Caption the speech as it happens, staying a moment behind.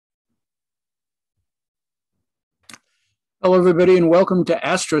Hello, everybody, and welcome to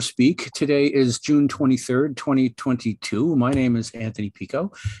AstroSpeak. Today is June 23rd, 2022. My name is Anthony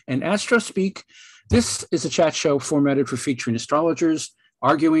Picco, and AstroSpeak, this is a chat show formatted for featuring astrologers,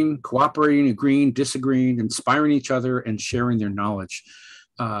 arguing, cooperating, agreeing, disagreeing, inspiring each other, and sharing their knowledge.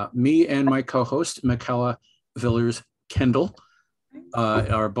 Me and my co-host, Michaela Villiers-Kendall,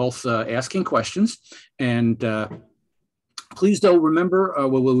 are both asking questions, and please don't remember,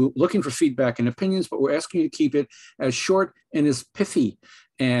 we're looking for feedback and opinions, but we're asking you to keep it as short and as pithy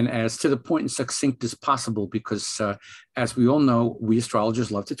and as to the point and succinct as possible because, as we all know, we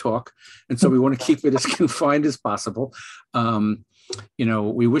astrologers love to talk. And so we want to keep it as confined as possible.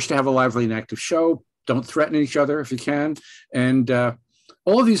 We wish to have a lively and active show. Don't threaten each other if you can. And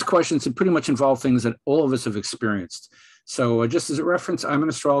all of these questions have pretty much involve things that all of us have experienced. So just as a reference, I'm an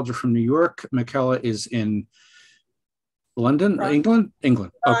astrologer from New York. Michaela is in London, France.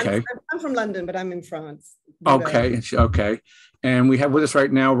 England. Okay. I'm from London, but I'm in France. Okay. And we have with us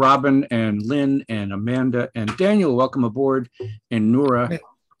right now Robin and Lynn and Amanda and Daniel. Welcome aboard, and Nura.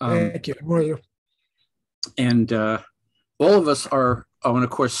 Thank you. How are you? And all of us are. Oh, and of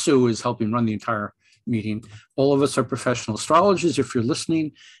course Sue is helping run the entire meeting. All of us are professional astrologers. If you're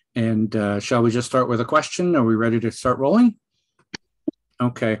listening, and shall we just start with a question? Are we ready to start rolling?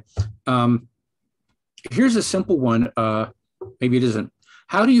 Okay. Here's a simple one. Maybe it isn't.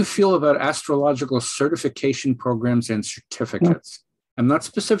 How do you feel about astrological certification programs and certificates? I'm not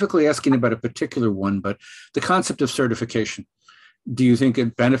specifically asking about a particular one, but the concept of certification. Do you think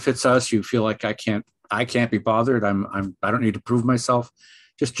it benefits us? You feel like I can't be bothered. I don't need to prove myself.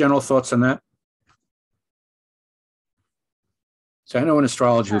 Just general thoughts on that. So I know an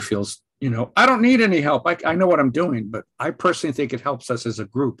astrologer who feels, I don't need any help. I know what I'm doing, but I personally think it helps us as a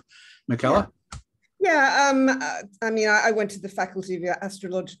group. Michaela? Yeah, I went to the Faculty of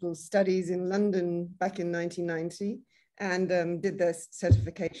Astrological Studies in London back in 1990 and did the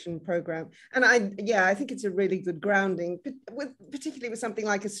certification program. And I think it's a really good grounding, particularly with something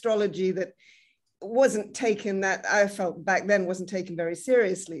like astrology that wasn't taken, that I felt back then wasn't taken very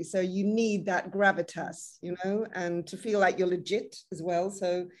seriously. So you need that gravitas, and to feel like you're legit as well.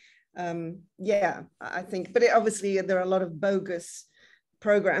 So I think, but obviously there are a lot of bogus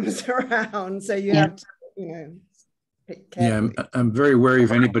programs around, so you have to, pick carefully. Yeah, I'm very wary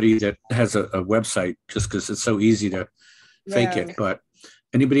of anybody that has a website just because it's so easy to fake it. But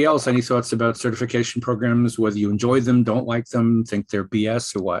anybody else, any thoughts about certification programs, whether you enjoy them, don't like them, think they're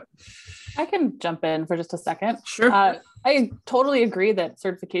BS or what? I can jump in for just a second. Sure. I totally agree that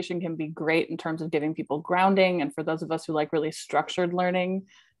certification can be great in terms of giving people grounding, and for those of us who like really structured learning,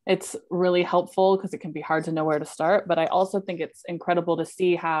 it's really helpful because it can be hard to know where to start. But I also think it's incredible to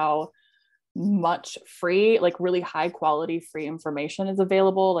see how much free, like really high quality free information is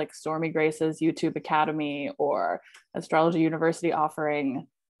available, like Stormy Grace's YouTube Academy or Astrology University offering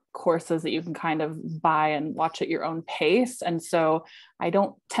courses that you can kind of buy and watch at your own pace. And so I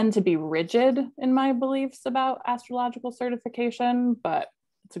don't tend to be rigid in my beliefs about astrological certification, but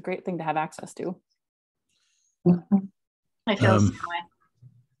it's a great thing to have access to. I feel the same way.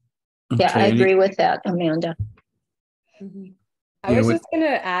 Yeah, I agree with that, Amanda. I was just going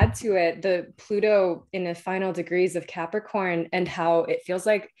to add to it the Pluto in the final degrees of Capricorn and how it feels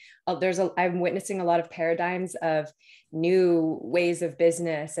like I'm witnessing a lot of paradigms of new ways of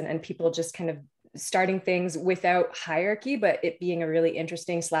business and people just kind of starting things without hierarchy, but it being a really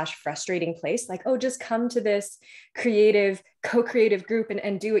interesting / frustrating place. Like, oh, just come to this creative, co-creative group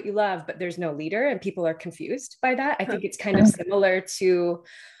and do what you love, but there's no leader and people are confused by that. I think it's kind of similar to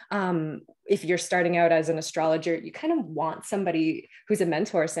if you're starting out as an astrologer, you kind of want somebody who's a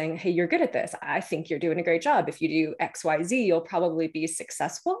mentor saying, hey, you're good at this. I think you're doing a great job. If you do X, Y, Z, you'll probably be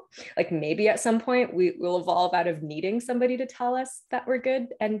successful. Like maybe at some point we will evolve out of needing somebody to tell us that we're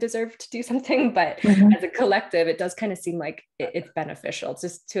good and deserve to do something. But as a collective, it does kind of seem like it's beneficial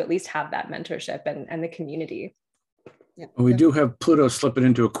just to at least have that mentorship and the community. Yeah. Well, we do have Pluto slipping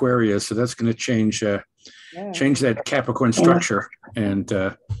into Aquarius, so that's going to change that Capricorn structure and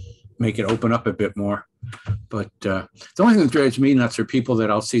make it open up a bit more. But the only thing that drives me nuts are people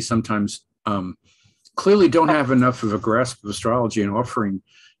that I'll see sometimes clearly don't have enough of a grasp of astrology and offering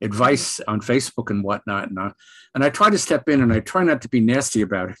advice on Facebook and whatnot. And I try to step in and I try not to be nasty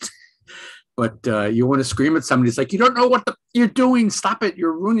about it. But you want to scream at somebody. It's like, you don't know what you're doing. Stop it.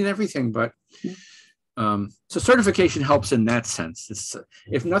 You're ruining everything. But so certification helps in that sense. It's,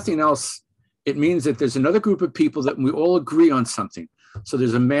 if nothing else, it means that there's another group of people that we all agree on something. So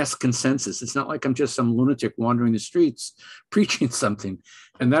there's a mass consensus. It's not like I'm just some lunatic wandering the streets preaching something.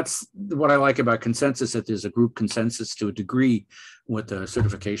 And that's what I like about consensus, that there's a group consensus to a degree with the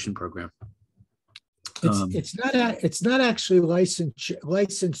certification program. It's not actually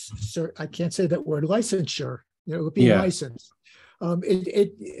licensure. I can't say that word, licensure. It would be licensed. I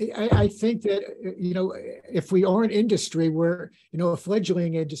think that if we are an industry where a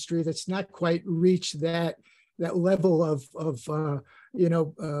fledgling industry that's not quite reached that level of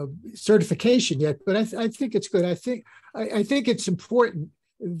certification yet, but I think it's good. I think it's important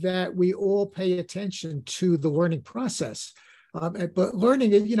that we all pay attention to the learning process. But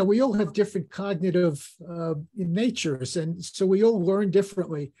learning, we all have different cognitive natures, and so we all learn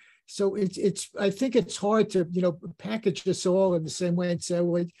differently. So I think it's hard to, package this all in the same way and say,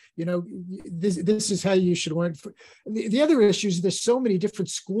 well, this is how you should learn. The other issue is there's so many different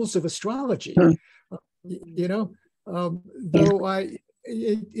schools of astrology, though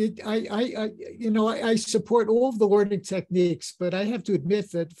I support all of the learning techniques, but I have to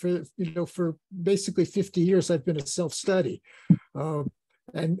admit that for basically 50 years, I've been a self-study.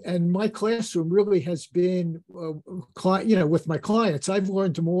 And my classroom really has been, with my clients, I've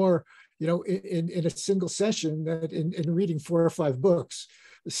learned more, in a single session than in reading 4 or 5 books.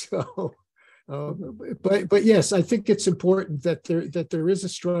 So, but yes, I think it's important that there is a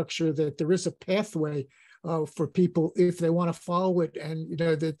structure, that there is a pathway for people if they want to follow it, and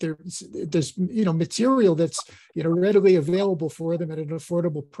that there's material that's readily available for them at an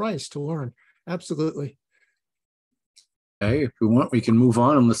affordable price to learn. Absolutely. Okay, if we want, we can move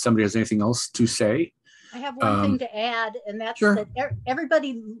on unless somebody has anything else to say. I have one thing to add, and that's sure. that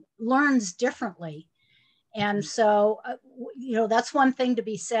everybody learns differently. And so, that's one thing to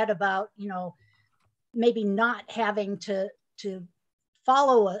be said about, maybe not having to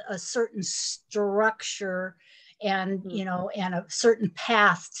follow a certain structure and, and a certain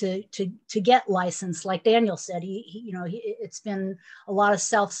path to get licensed. Like Daniel said, it's been a lot of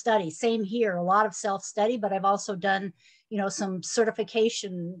self-study. Same here, a lot of self-study, but I've also done, some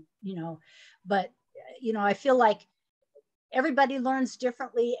certification, but, I feel like everybody learns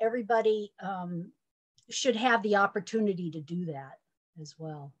differently. Everybody should have the opportunity to do that as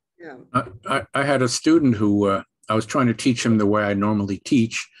well. Yeah. I had a student who I was trying to teach him the way I normally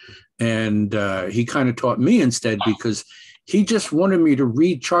teach, and he kind of taught me instead because he just wanted me to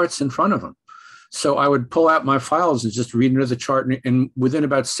read charts in front of him. So I would pull out my files and just read another chart, and within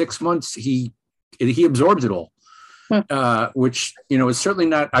about 6 months, he absorbed it all. Which, is certainly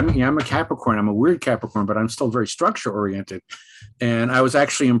not, I'm a Capricorn, I'm a weird Capricorn, but I'm still very structure oriented. And I was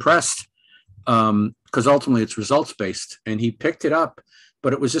actually impressed because ultimately it's results based, and he picked it up,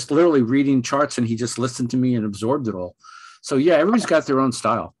 but it was just literally reading charts and he just listened to me and absorbed it all. So yeah, everybody's got their own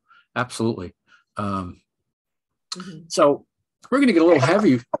style. Absolutely. So we're going to get a little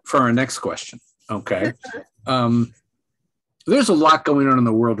heavy for our next question. Okay. There's a lot going on in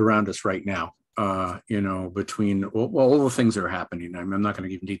the world around us right now. Between all the things that are happening. I'm not going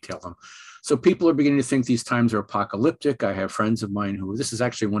to even detail them. So people are beginning to think these times are apocalyptic. I have friends of mine who, this is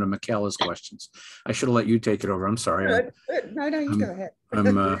actually one of Michaela's questions. I should have let you take it over. I'm sorry. No, you go ahead.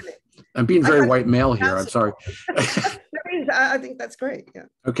 I'm being very white male here. I'm sorry. I think that's great. Yeah.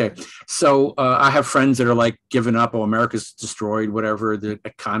 Okay. So I have friends that are like giving up. Oh, America's destroyed, whatever. The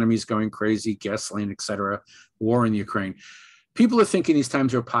economy's going crazy, gasoline, etc. War in Ukraine. People are thinking these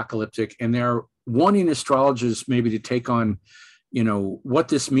times are apocalyptic, and they're wanting astrologers maybe to take on, what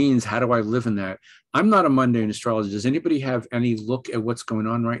this means. How do I live in that? I'm not a mundane astrologer. Does anybody have any look at what's going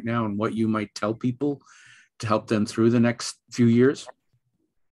on right now and what you might tell people to help them through the next few years?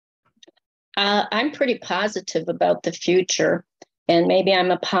 I'm pretty positive about the future. And maybe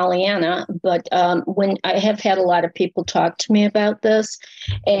I'm a Pollyanna, but when I have had a lot of people talk to me about this,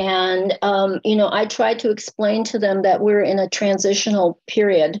 and, I try to explain to them that we're in a transitional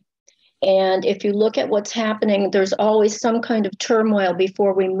period. And if you look at what's happening, there's always some kind of turmoil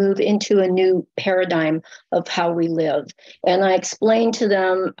before we move into a new paradigm of how we live. And I explain to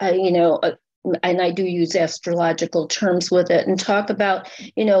them, and I do use astrological terms with it, and talk about,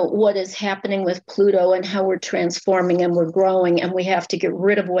 what is happening with Pluto and how we're transforming and we're growing, and we have to get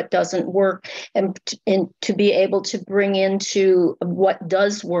rid of what doesn't work and to be able to bring into what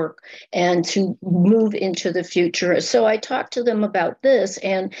does work and to move into the future. So I talk to them about this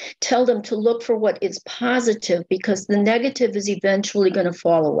and tell them to look for what is positive, because the negative is eventually going to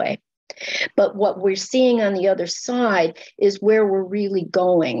fall away. But what we're seeing on the other side is where we're really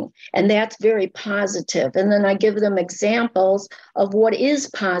going. And that's very positive. And then I give them examples of what is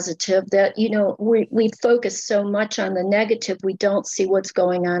positive that, we focus so much on the negative, we don't see what's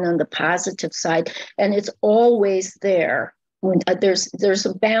going on the positive side. And it's always there. there's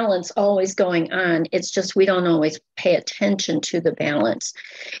a balance always going on. It's just we don't always pay attention to the balance.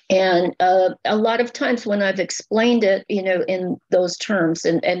 And a lot of times when I've explained it, in those terms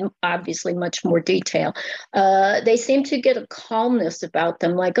and obviously much more detail, they seem to get a calmness about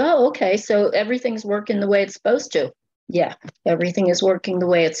them, like, oh, okay, so everything's working the way it's supposed to. Yeah, everything is working the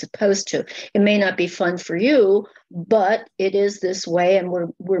way it's supposed to. It may not be fun for you, but it is this way, and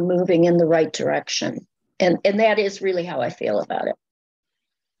we're moving in the right direction. And that is really how I feel about it.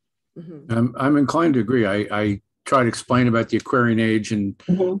 Mm-hmm. I'm inclined to agree. I try to explain about the Aquarian age, and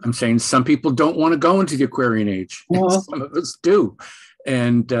I'm saying some people don't want to go into the Aquarian age. Some of us do.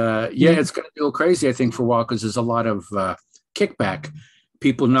 And it's going to be a little crazy, I think, for a while, because there's a lot of kickback,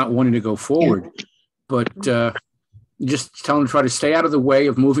 people not wanting to go forward. But just tell them to try to stay out of the way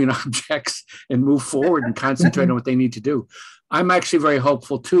of moving objects and move forward and concentrate on what they need to do. I'm actually very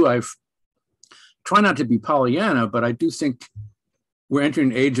hopeful, too. Try not to be Pollyanna, but I do think we're entering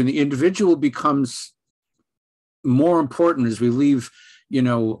an age and the individual becomes more important as we leave,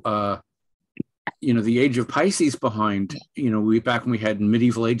 the age of Pisces behind. Back when we had in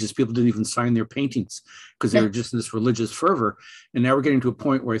medieval ages, people didn't even sign their paintings because they were just in this religious fervor. And now we're getting to a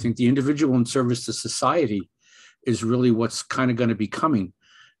point where I think the individual in service to society is really what's kind of going to be coming,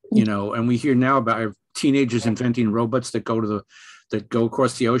 and we hear now about teenagers inventing robots that go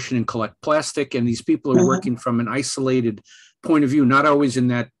across the ocean and collect plastic. And these people are working from an isolated point of view, not always in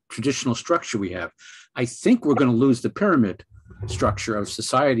that traditional structure we have. I think we're going to lose the pyramid structure of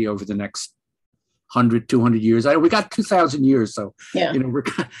society over the next 100, 200 years. We got 2,000 years, so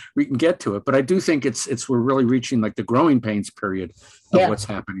we can get to it. But I do think we're really reaching like the growing pains period of what's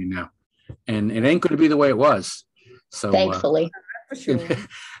happening now, and it ain't going to be the way it was. So thankfully, for sure.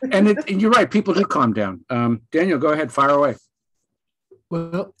 and you're right. People do calm down. Daniel, go ahead, fire away.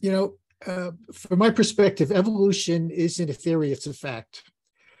 Well, from my perspective, evolution isn't a theory; it's a fact.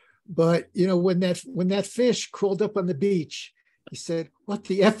 But when that fish crawled up on the beach, he said, "What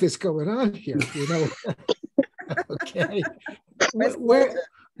the F is going on here?" Okay.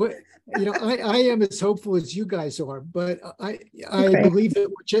 I am as hopeful as you guys are, but I believe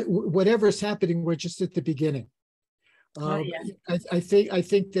that whatever's happening, we're just at the beginning. I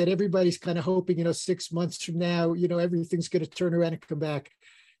think that everybody's kind of hoping, 6 months from now, everything's going to turn around and come back.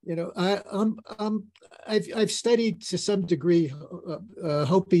 I've studied to some degree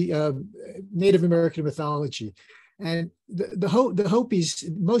Hopi Native American mythology, and the Hopis.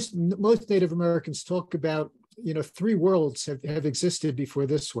 Most Native Americans talk about 3 worlds have existed before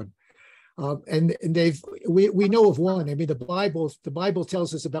this one. And we know of one. I mean, the Bible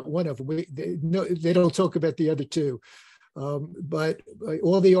tells us about one of them. They don't talk about the other 2. But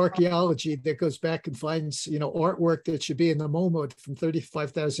all the archaeology that goes back and finds, artwork that should be in the MoMA from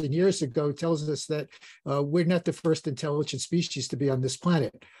 35,000 years ago tells us that we're not the first intelligent species to be on this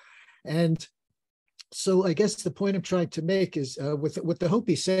planet. And so I guess the point I'm trying to make is what the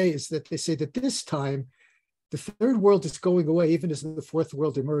Hopi say is that they say that this time the 3rd world is going away, even as the 4th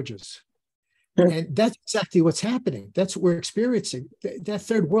world emerges. And that's exactly what's happening. That's what we're experiencing. That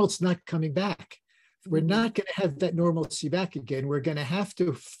 3rd world's not coming back. We're not going to have that normalcy back again. We're going to have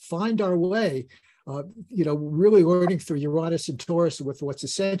to find our way, really learning through Uranus and Taurus with what's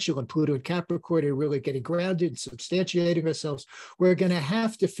essential, and Pluto and Capricorn, and really getting grounded and substantiating ourselves. We're going to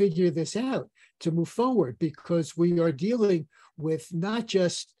have to figure this out to move forward, because we are dealing with not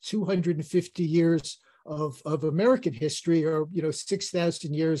just 250 years of American history, or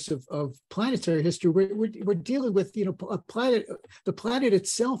 6,000 years of planetary history. We're dealing with a planet. The planet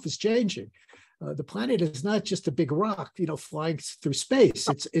itself is changing. The planet is not just a big rock, flying through space.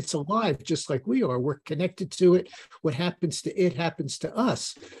 It's alive, just like we are. We're connected to it. What happens to it happens to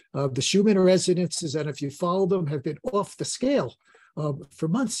us. The Schumann resonances, and if you follow them, have been off the scale for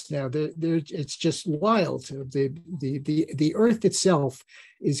months now. It's just wild. The Earth itself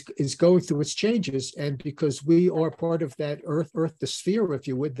is going through its changes, and because we are part of that Earth, the sphere, if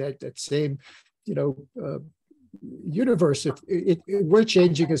you would, that same universe, we're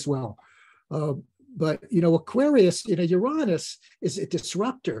changing as well. But Aquarius, Uranus is a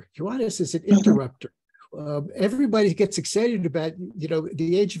disruptor. Uranus is an interrupter. Everybody gets excited about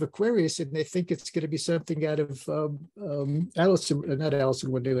the age of Aquarius, and they think it's going to be something out of The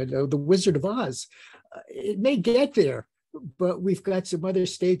Wizard of Oz. It may get there, but we've got some other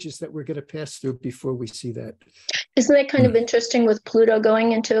stages that we're going to pass through before we see that. Isn't that kind of interesting with Pluto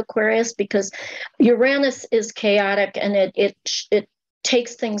going into Aquarius? Because Uranus is chaotic, and it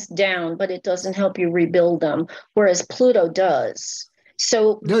takes things down, but it doesn't help you rebuild them, whereas Pluto does.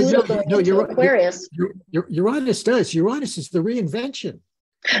 So Pluto going into Aquarius. Uranus does. Uranus is the reinvention.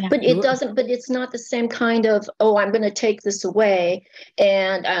 But it doesn't, but it's not the same kind of, oh, I'm going to take this away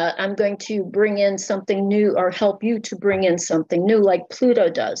and I'm going to bring in something new or help you to bring in something new like Pluto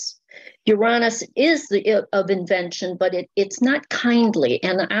does. Uranus is of invention, but it's not kindly.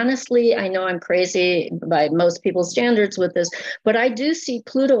 And honestly, I know I'm crazy by most people's standards with this, but I do see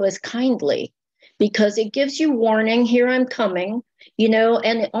Pluto as kindly because it gives you warning, here I'm coming.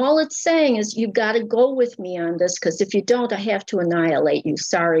 And all it's saying is you've got to go with me on this, because if you don't, I have to annihilate you.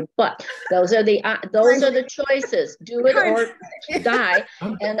 Sorry, but those are the choices: do it or die.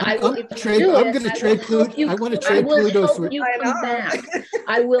 And I will. I'm going to trade Pluto. I want to trade Plutos with you. Come back.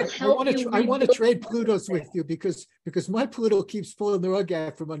 I will help you. I want to trade Plutos with you because my Pluto keeps pulling the rug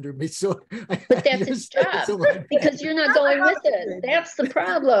out from under me. So, but that's its job because you're not going with it. That's the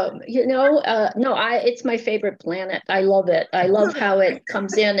problem. No, it's my favorite planet. I love it. I love how it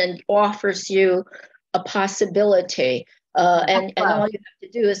comes in and offers you a possibility. And all you have to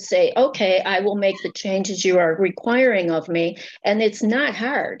do is say, okay, I will make the changes you are requiring of me. And it's not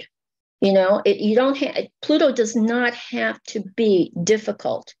hard. Pluto does not have to be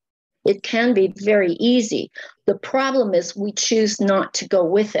difficult. It can be very easy. The problem is we choose not to go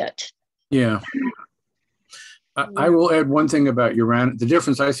with it. Yeah. I will add one thing about Uranus. The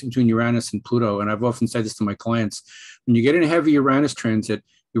difference I see between Uranus and Pluto, and I've often said this to my clients, when you get in a heavy Uranus transit,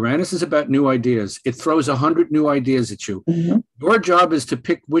 Uranus is about new ideas. It throws 100 new ideas at you. Mm-hmm. Your job is to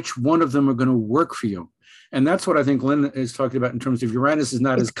pick which one of them are going to work for you. And that's what I think Lynn is talking about in terms of Uranus is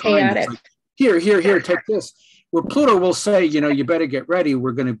not as kind. It's like, here, take this. Where Pluto will say, you better get ready.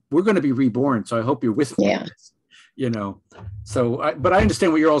 We're going to be reborn. So I hope you're with me. Yeah. So, but I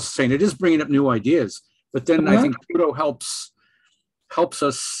understand what you're also saying. It is bringing up new ideas. But then I think Pluto helps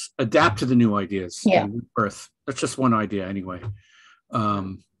us adapt to the new ideas. Yeah. Earth. That's just one idea anyway.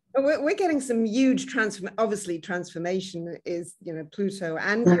 We're getting some huge obviously transformation is, Pluto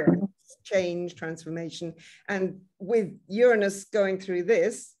and Uranus, change, transformation. And with Uranus going through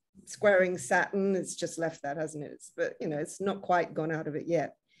this, squaring Saturn, it's just left that, hasn't it? But it's not quite gone out of it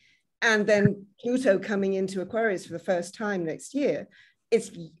yet. And then Pluto coming into Aquarius for the first time next year.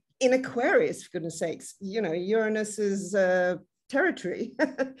 It's in Aquarius, for goodness sakes, Uranus's territory.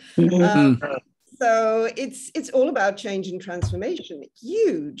 So it's all about change and transformation,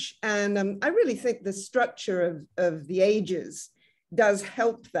 huge. And I really think the structure of the ages does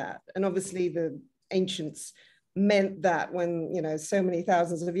help that. And obviously the ancients meant that when, so many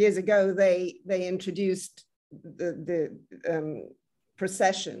thousands of years ago, they introduced the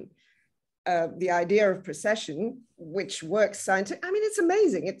procession. The idea of procession, which works scientifically. I mean, it's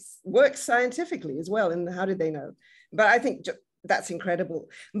amazing. It works scientifically as well. And how did they know? But I think that's incredible.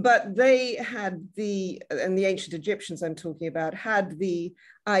 But they had and the ancient Egyptians I'm talking about, had the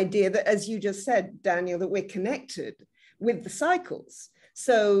idea that, as you just said, Daniel, that we're connected with the cycles.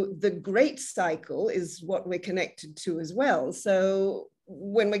 So the great cycle is what we're connected to as well. So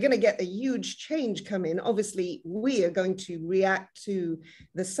when we're going to get a huge change come in, obviously we are going to react to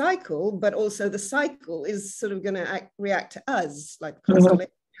the cycle, but also the cycle is sort of going to react to us, like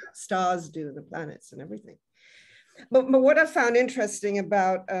stars do, and the planets and everything. But what I found interesting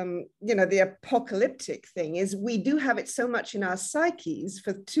about, the apocalyptic thing is we do have it so much in our psyches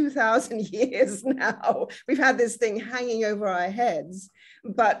for 2,000 years now. We've had this thing hanging over our heads,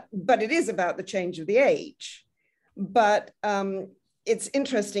 but it is about the change of the age. But it's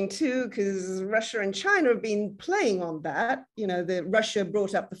interesting too, because Russia and China have been playing on that. Russia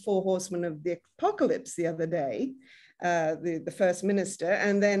brought up the 4 horsemen of the apocalypse the other day, the first minister,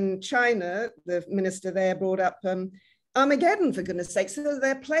 and then China, the minister there, brought up Armageddon, for goodness sake. So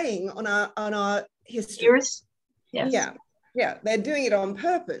they're playing on our history. Yes. Yeah, they're doing it on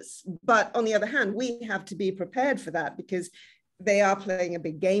purpose. But on the other hand, we have to be prepared for that because they are playing a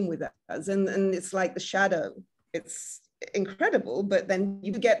big game with us, and it's like the shadow. It's incredible, but then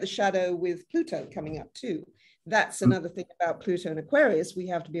you get the shadow with Pluto coming up too. That's another thing about Pluto and Aquarius we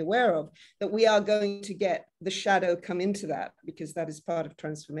have to be aware of, that we are going to get the shadow come into that because that is part of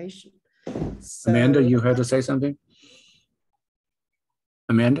transformation. So, Amanda, you had to say something?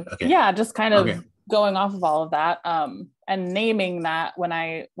 Amanda? Okay. Yeah, just kind of going off of all of that and naming that. When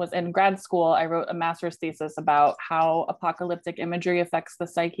I was in grad school, I wrote a master's thesis about how apocalyptic imagery affects the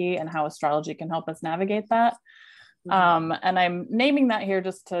psyche and how astrology can help us navigate that. And I'm naming that here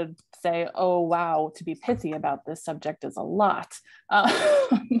just to say, oh, wow, to be pithy about this subject is a lot.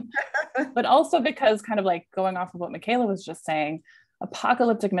 But also because, kind of like going off of what Michaela was just saying,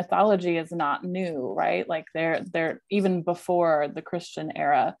 apocalyptic mythology is not new, right? Like they're even before the Christian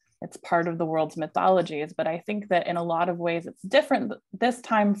era, it's part of the world's mythologies. But I think that in a lot of ways it's different this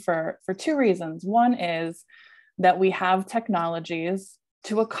time for 2 reasons. One is that we have technologies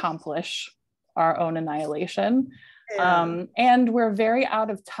to accomplish our own annihilation. And we're very out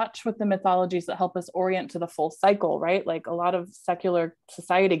of touch with the mythologies that help us orient to the full cycle, right? Like a lot of secular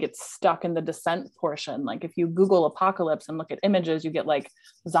society gets stuck in the descent portion. Like if you Google apocalypse and look at images, you get like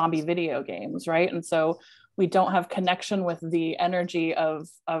zombie video games, right? And so we don't have connection with the energy of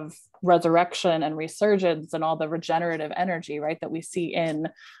resurrection and resurgence and all the regenerative energy, right, that we see in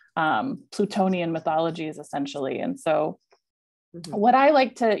Plutonian mythologies, essentially. And so what I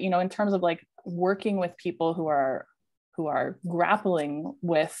like to, you know, in terms of like working with people who are grappling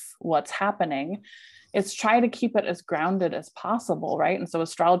with what's happening, is try to keep it as grounded as possible, right? And so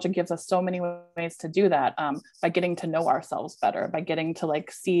astrology gives us so many ways to do that, by getting to know ourselves better, by getting to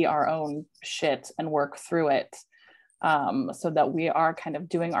like see our own shit and work through it, so that we are kind of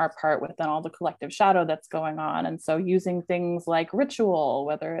doing our part within all the collective shadow that's going on. And so using things like ritual,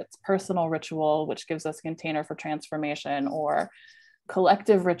 whether it's personal ritual, which gives us a container for transformation, or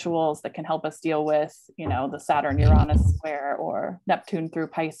collective rituals that can help us deal with, you know, the Saturn-Uranus square or Neptune through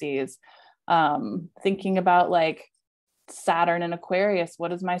Pisces. Thinking about like Saturn and Aquarius,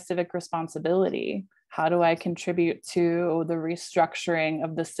 what is my civic responsibility? How do I contribute to the restructuring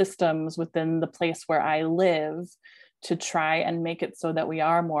of the systems within the place where I live to try and make it so that we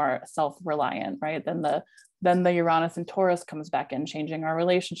are more self-reliant, right? Then the Uranus and Taurus comes back in, changing our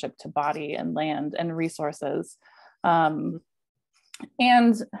relationship to body and land and resources.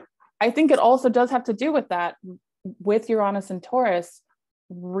 And I think it also does have to do with that, with Uranus and Taurus,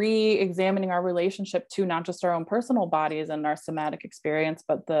 re-examining our relationship to not just our own personal bodies and our somatic experience,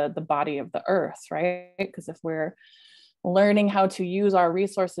 but the body of the earth, right? Because if we're learning how to use our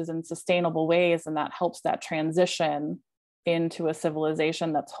resources in sustainable ways, and that helps that transition into a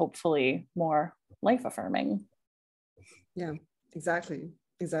civilization that's hopefully more life-affirming. Yeah, exactly.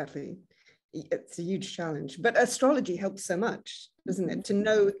 It's a huge challenge, but astrology helps so much, doesn't it? To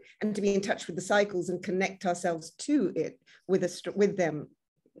know and to be in touch with the cycles and connect ourselves to it with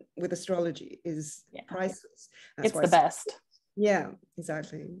astrology is priceless. That's it's the best. Yeah,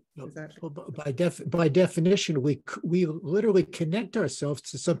 exactly. Well, by definition, we literally connect ourselves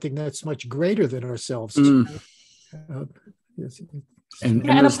to something that's much greater than ourselves. And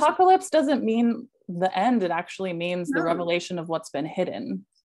apocalypse doesn't mean the end. It actually means the revelation of what's been hidden.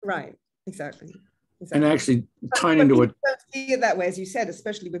 Right. Exactly. And actually tying into what don't see it that way, as you said,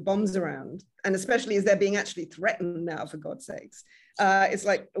 especially with bombs around, and especially as they're being actually threatened now, for God's sakes. It's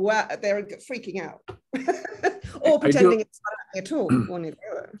like, wow, they're freaking out. Or pretending it's not happening at all. One or the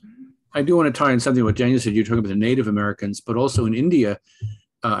other. I do want to tie in something what Daniel said. You're talking about the Native Americans, but also in India,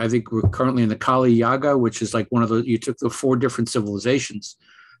 I think we're currently in the Kali Yaga, which is like one of the, you took the 4 different civilizations.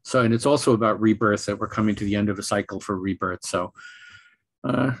 So, and it's also about rebirth, that we're coming to the end of a cycle for rebirth. So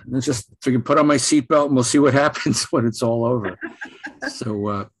it's just, if I can put on my seatbelt and we'll see what happens when it's all over.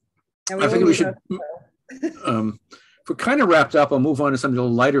 So I think we should, if we're kind of wrapped up, I'll move on to something a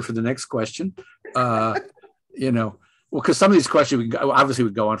little lighter for the next question. You know, well, because some of these questions obviously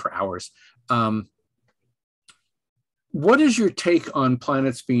would go on for hours. What is your take on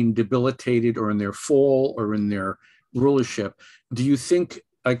planets being debilitated or in their fall or in their rulership? Do you think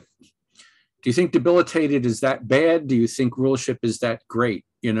debilitated is that bad? Do you think rulership is that great?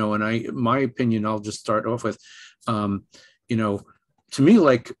 You know, and my opinion, I'll just start off with, you know, to me,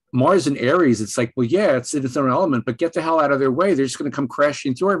 like Mars and Aries, it's like, well, yeah, it's in its own element, but get the hell out of their way. They're just going to come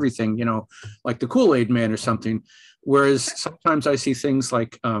crashing through everything, you know, like the Kool-Aid Man or something. Whereas sometimes I see things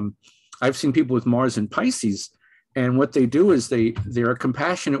like, I've seen people with Mars and Pisces, and what they do is they're a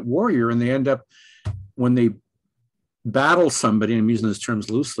compassionate warrior, and they end up, when they battle somebody, I'm using those terms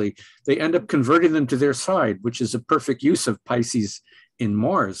loosely, they end up converting them to their side, which is a perfect use of Pisces in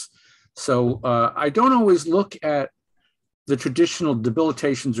Mars. So I don't always look at the traditional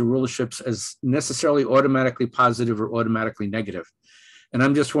debilitations or rulerships as necessarily automatically positive or automatically negative. And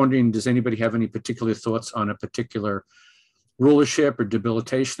I'm just wondering, does anybody have any particular thoughts on a particular rulership or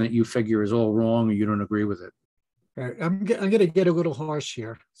debilitation that you figure is all wrong or you don't agree with it? I'm going to get a little harsh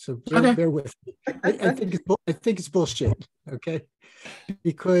here, so bear with me. I think it's bullshit, okay?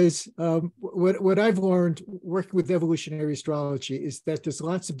 Because what I've learned working with evolutionary astrology is that there's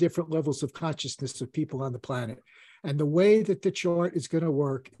lots of different levels of consciousness of people on the planet. And the way that the chart is going to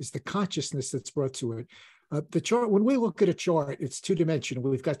work is the consciousness that's brought to it. The chart, when we look at a chart, it's two-dimensional.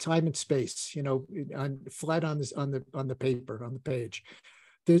 We've got time and space, you know, flat on the paper, on the page.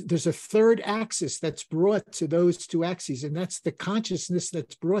 There's a third axis that's brought to those two axes, and that's the consciousness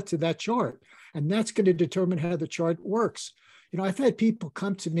that's brought to that chart. And that's going to determine how the chart works. I've had people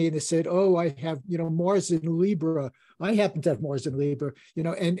come to me and they said, oh, I have, Mars in Libra. I happen to have Mars in Libra, I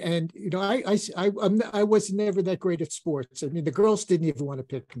was never that great at sports. I mean, the girls didn't even want to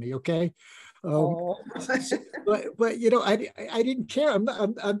pick me. Okay. But I didn't care.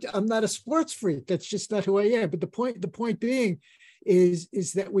 I'm not a sports freak. That's just not who I am. But the point being is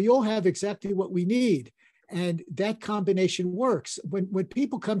that we all have exactly what we need. And that combination works. When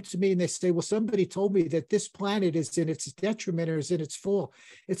people come to me and they say, well, somebody told me that this planet is in its detriment or is in its fall,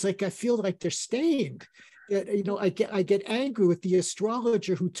 it's like I feel like they're stained. I get angry with the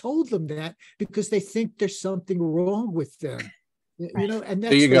astrologer who told them that because they think there's something wrong with them. And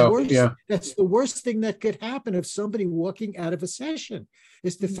that's the worst. Yeah. That's the worst thing that could happen of somebody walking out of a session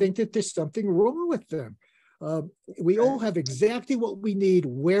is to think that there's something wrong with them. We all have exactly what we need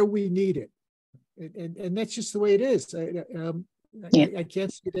where we need it. And that's just the way it is. I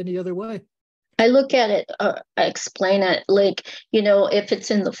can't see it any other way. I look at it, I explain it like, if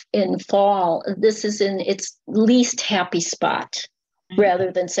it's in fall, this is in its least happy spot,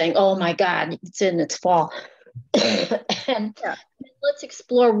 rather than saying, oh my God, it's in its fall. And let's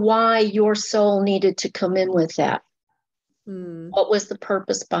explore why your soul needed to come in with that. What was the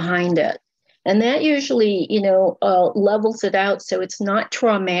purpose behind it? And that usually, levels it out. So it's not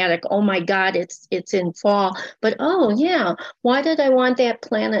traumatic. Oh my God, it's in fall. But oh yeah, why did I want that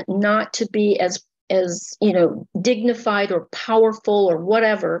planet not to be as dignified or powerful or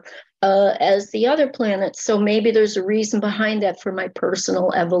whatever as the other planets? So maybe there's a reason behind that for my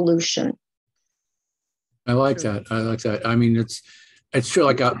personal evolution. I like that. I mean, it's true.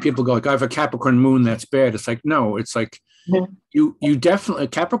 Like people go like, I have a Capricorn moon. That's bad. It's like, no, it's like, you definitely,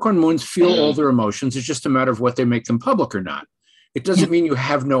 Capricorn moons feel all their emotions. It's just a matter of what they make them public or not. It doesn't mean you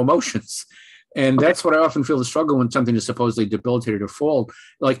have no emotions. And that's what I often feel the struggle when something is supposedly debilitated or fall.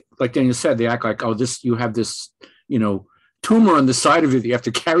 Like Daniel said, they act like, oh, you have this, tumor on the side of you that you have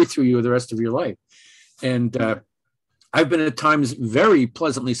to carry through you the rest of your life. And I've been at times very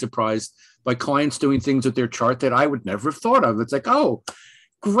pleasantly surprised by clients doing things with their chart that I would never have thought of. It's like, oh,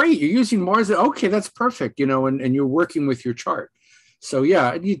 great, you're using Mars. Okay, that's perfect, and you're working with your chart. So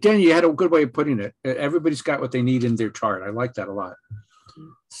yeah, Dan, you had a good way of putting it. Everybody's got what they need in their chart. I like that a lot.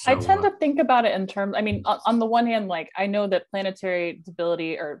 So, I tend to think about it in terms, on the one hand, like I know that planetary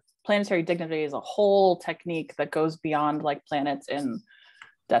stability or planetary dignity is a whole technique that goes beyond like planets in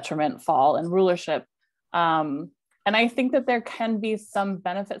detriment, fall, and rulership. And I think that there can be some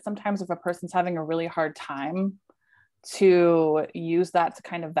benefit sometimes if a person's having a really hard time to use that to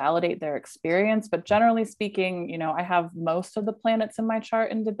kind of validate their experience. But generally speaking, I have most of the planets in my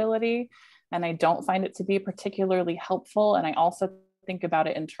chart in debility, and I don't find it to be particularly helpful. And I also think about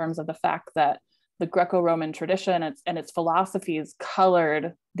it in terms of the fact that the Greco-Roman tradition and its philosophies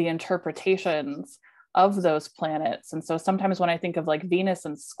colored the interpretations of those planets. And so sometimes when I think of like Venus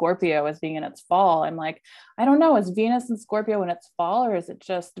and Scorpio as being in its fall, I'm like, I don't know, is Venus and Scorpio in its fall, or is it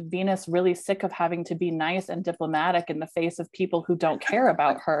just Venus really sick of having to be nice and diplomatic in the face of people who don't care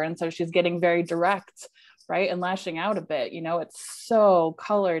about her? And so she's getting very direct, right? And lashing out a bit, it's so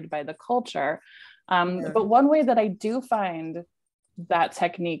colored by the culture. But one way that I do find that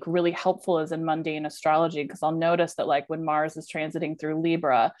technique really helpful is in mundane astrology, because I'll notice that like when Mars is transiting through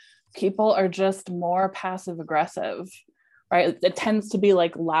Libra, people are just more passive aggressive, right? It tends to be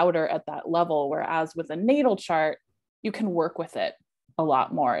like louder at that level. Whereas with a natal chart, you can work with it a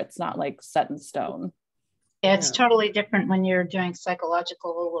lot more. It's not like set in stone. Yeah, it's totally different when you're doing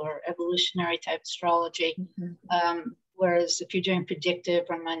psychological or evolutionary type astrology. Whereas if you're doing predictive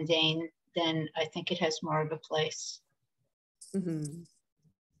or mundane, then I think it has more of a place.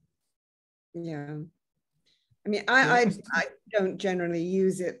 Yeah. I mean, I don't generally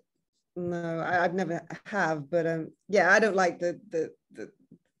use it. No, I've never have, but I don't like the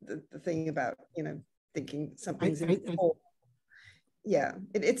thing about thinking something's in fall.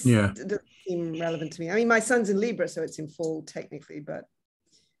 It doesn't seem relevant to me. I mean, my son's in Libra, so it's in fall technically, but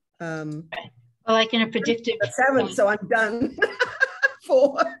well, like in a predictive 7, so I'm done.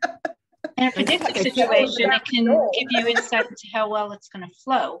 4. In a predictive situation, it can give you insight into how well it's going to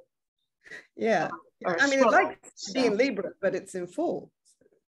flow. Yeah. I mean, it likes to be in Libra, but it's in fall.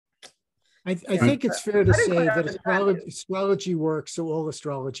 I think it's fair to say that astrology works, so all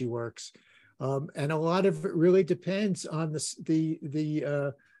astrology works. And a lot of it really depends on the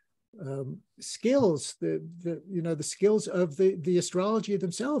skills, the skills of the astrology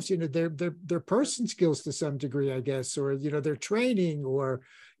themselves, their person skills to some degree, I guess, or, their training or,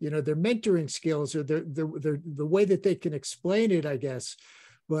 their mentoring skills or the way that they can explain it, I guess.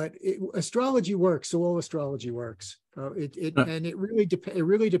 But astrology works, so all astrology works. And it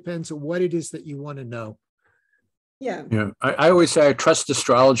really depends on what it is that you want to know. Yeah. Yeah. I always say I trust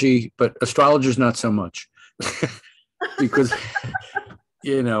astrology, but astrologers not so much. Because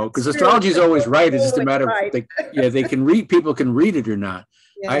because astrology is always right. It's just a matter of they can read. People can read it or not.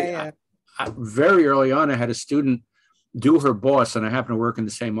 I very early on, I had a student do her boss, and I happen to work in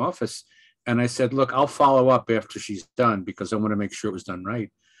the same office. And I said, "Look, I'll follow up after she's done because I want to make sure it was done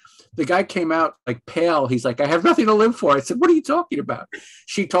right." The guy came out like pale. He's like, "I have nothing to live for." I said, "What are you talking about?"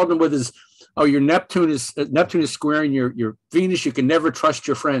 She told him with his, "Oh, your Neptune is squaring your Venus. You can never trust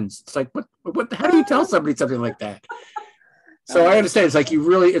your friends." It's like, what? How do you tell somebody something like that? So I understand. It's like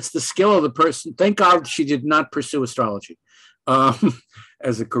it's the skill of the person. Thank God she did not pursue astrology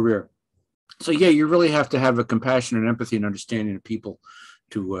as a career. So yeah, you really have to have a compassion and empathy and understanding of people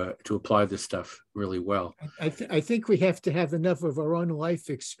to apply this stuff really well. I think we have to have enough of our own life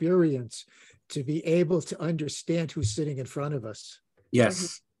experience to be able to understand who's sitting in front of us.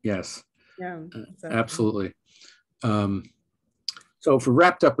 Yes, yes. Yeah, exactly. Absolutely. So if we're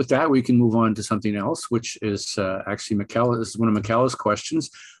wrapped up with that, we can move on to something else, which is actually Michaela. This is one of Michaela's questions.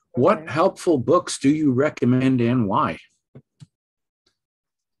 Okay. What helpful books do you recommend and why?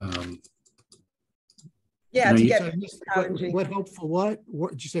 Yeah, to get challenging. What helpful what?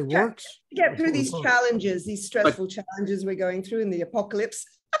 What did you say? Works? To get through these challenges, these stressful challenges we're going through in the apocalypse.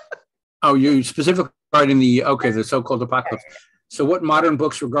 Oh, you specifically regarding the so-called apocalypse. So what modern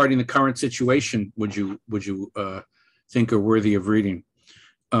books regarding the current situation would you think are worthy of reading?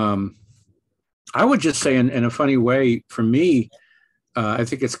 I would just say in a funny way, for me, I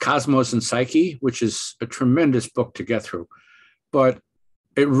think it's Cosmos and Psyche, which is a tremendous book to get through. But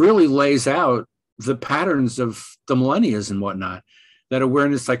it really lays out the patterns of the millennia and whatnot, that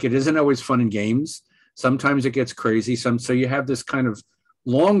awareness, like it isn't always fun and games. Sometimes it gets crazy. So you have this kind of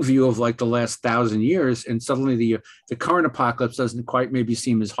long view of like the last 1,000 years, and suddenly the current apocalypse doesn't quite maybe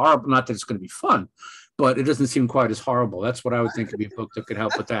seem as horrible. Not that it's going to be fun, but it doesn't seem quite as horrible. That's what I would think would be a book that could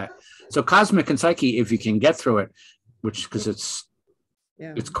help with that. So Cosmic and Psyche, if you can get through it, which because it's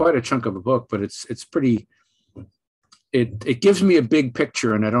quite a chunk of a book, but it's pretty. It gives me a big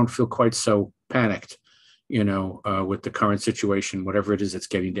picture, and I don't feel quite so panicked, with the current situation, whatever it is that's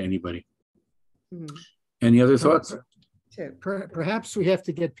getting to anybody. Mm-hmm. Any other thoughts? Perhaps we have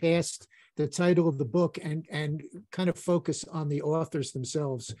to get past the title of the book and kind of focus on the authors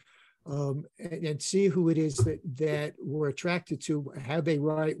themselves, and see who it is that we're attracted to, how they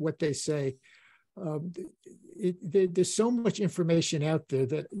write, what they say. There's so much information out there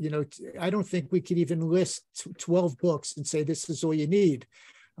that I don't think we could even list 12 books and say this is all you need.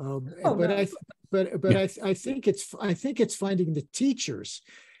 I think it's finding the teachers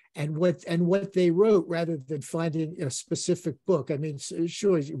and what they wrote rather than finding a specific book. I mean,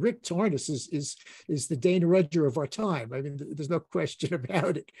 sure, Rick Tarnas is the Dane Rudger of our time. I mean, there's no question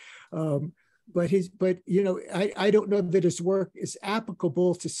about it. But I don't know that his work is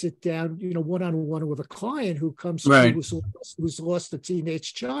applicable to sit down, one-on-one with a client who comes who's lost a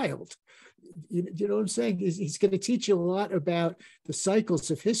teenage child. You know what I'm saying? He's going to teach you a lot about the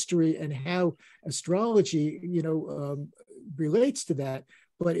cycles of history and how astrology, relates to that.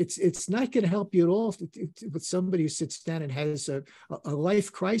 But it's not going to help you at all with somebody who sits down and has a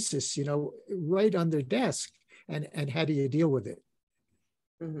life crisis, right on their desk, and how do you deal with it?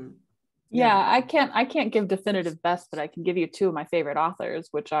 Mm-hmm. Yeah, I can't give definitive best, but I can give you two of my favorite authors,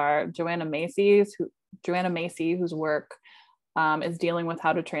 which are Joanna Macy, whose work is dealing with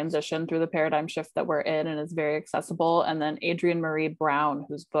how to transition through the paradigm shift that we're in and is very accessible. And then Adrienne Maree Brown,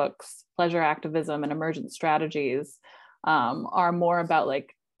 whose books, Pleasure Activism and Emergent Strategies, are more about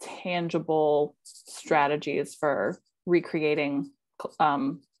like tangible strategies for recreating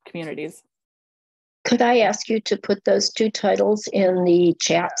communities. Could I ask you to put those two titles in the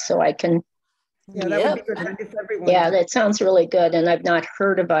chat so I can? Yeah, that would be good if everyone. Yeah, that sounds really good, and I've not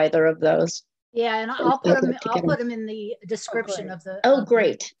heard of either of those. Yeah, and I'll put them in the description of the. Oh,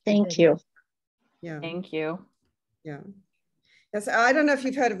 great! Thank you. Yeah. Thank you. Yeah. Yes, I don't know if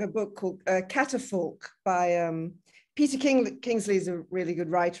you've heard of a book called Catafalque by Peter Kingsley is a really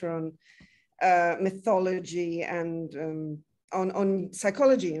good writer on mythology and on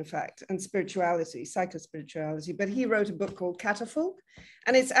psychology, in fact, and spirituality, psychospirituality. But he wrote a book called Catafalque,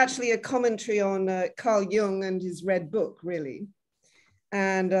 and it's actually a commentary on Carl Jung and his Red Book, really.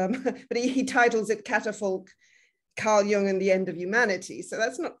 And but he titles it Catafalque, Carl Jung and the End of Humanity. So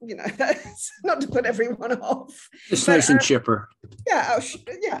that's not, that's not to put everyone off. It's nice and chipper. Yeah,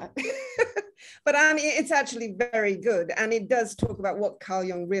 yeah. But I mean, it's actually very good, and it does talk about what Carl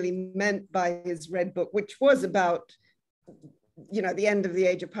Jung really meant by his Red Book, which was about the end of the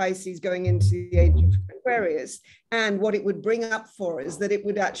age of Pisces going into the age of Aquarius, and what it would bring up for us, that it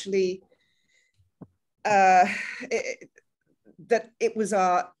would actually that it was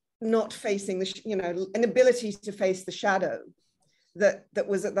our not facing the, an ability to face the shadow that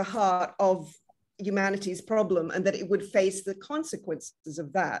was at the heart of humanity's problem, and that it would face the consequences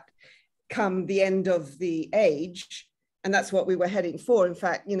of that come the end of the age. And that's what we were heading for. In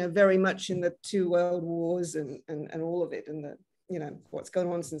fact, very much in the 2 world wars and all of it, and the, what's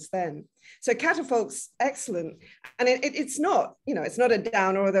going on since then. So Catafalque's excellent. And it's not, it's not a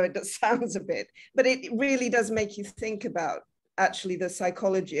downer, although it sounds a bit, but it really does make you think about actually the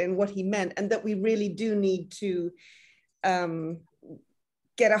psychology and what he meant, and that we really do need to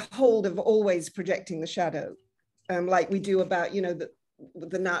get a hold of always projecting the shadow, like we do about,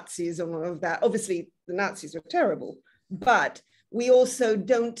 the Nazis and all of that. Obviously, the Nazis were terrible, but we also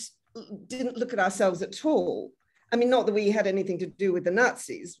didn't look at ourselves at all. I mean, not that we had anything to do with the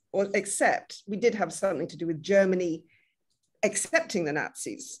Nazis, except we did have something to do with Germany accepting the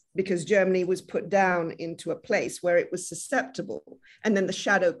Nazis, because Germany was put down into a place where it was susceptible, and then the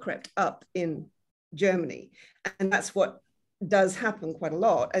shadow crept up in Germany. And that's what does happen quite a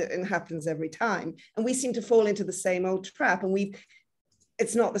lot, and happens every time. And we seem to fall into the same old trap, and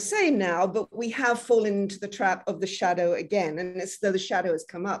it's not the same now, but we have fallen into the trap of the shadow again. And it's though the shadow has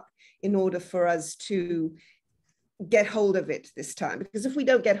come up in order for us to get hold of it this time, because if we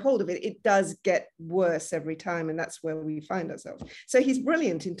don't get hold of it, it does get worse every time, and that's where we find ourselves. So he's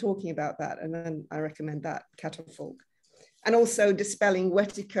brilliant in talking about that, and then I recommend that, Catafalque. And also Dispelling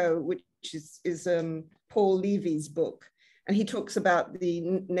Wetico, which is Paul Levy's book, and he talks about the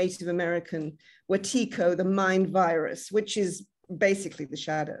Native American Wetico, the mind virus, which is basically the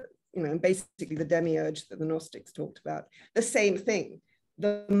shadow, and basically the demiurge that the Gnostics talked about. The same thing,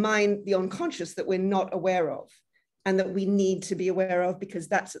 the mind, the unconscious that we're not aware of, and that we need to be aware of, because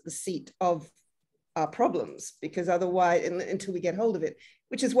that's at the seat of our problems, because otherwise, until we get hold of it,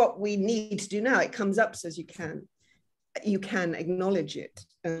 which is what we need to do now, it comes up so as you can acknowledge it.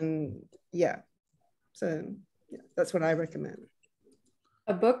 And so that's what I recommend.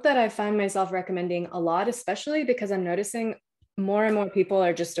 A book that I find myself recommending a lot, especially because I'm noticing more and more people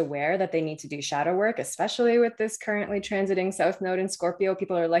are just aware that they need to do shadow work, especially with this currently transiting South Node in Scorpio.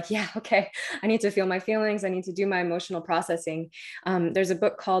 People are like, yeah, okay, I need to feel my feelings. I need to do my emotional processing. There's a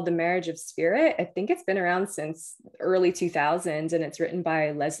book called The Marriage of Spirit. I think it's been around since early 2000s, and it's written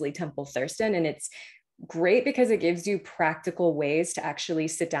by Leslie Temple Thurston. And it's great because it gives you practical ways to actually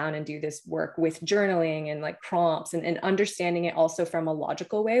sit down and do this work with journaling and like prompts, and understanding it also from a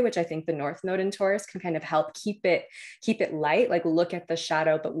logical way, which I think the North Node in Taurus can kind of help keep it light, like look at the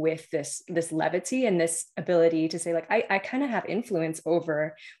shadow, but with this levity and this ability to say, like, I kind of have influence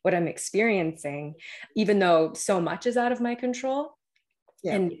over what I'm experiencing, even though so much is out of my control.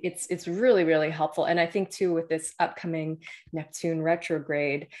 Yeah. And it's really, really helpful. And I think too, with this upcoming Neptune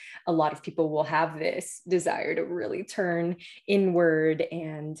retrograde, a lot of people will have this desire to really turn inward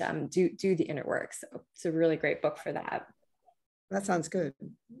and do the inner work. So it's a really great book for that. That sounds good.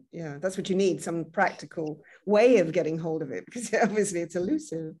 Yeah, that's what you need, some practical way of getting hold of it, because obviously it's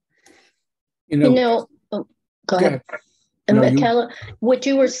elusive. Go ahead. Michaela, what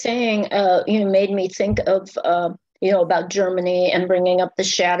you were saying, made me think of about Germany and bringing up the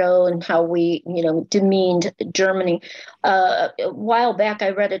shadow and how we, demeaned Germany. A while back, I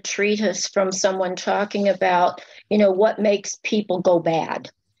read a treatise from someone talking about, what makes people go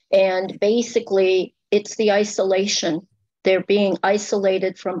bad. And basically, it's the isolation. They're being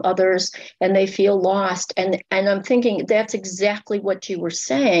isolated from others and they feel lost. And I'm thinking that's exactly what you were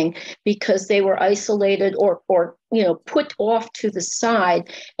saying, because they were isolated or put off to the side.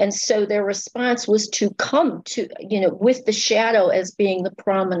 And so their response was to come to, with the shadow as being the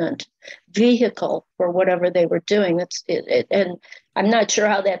prominent vehicle for whatever they were doing. That's it. And I'm not sure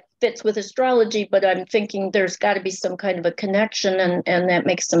how that fits with astrology, but I'm thinking there's got to be some kind of a connection, and that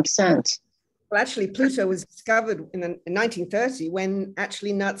makes some sense. Well, actually, Pluto was discovered in 1930 when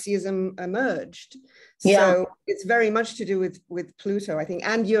actually Nazism emerged. So it's very much to do with Pluto, I think.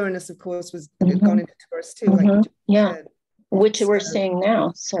 And Uranus, of course, was gone into Taurus too. Like which we're seeing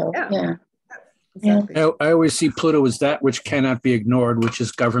now. So, Exactly. I always see Pluto as that which cannot be ignored, which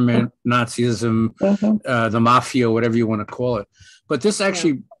is government, Nazism, the mafia, whatever you want to call it. But this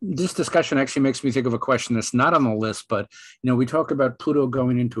discussion actually makes me think of a question that's not on the list, but, we talk about Pluto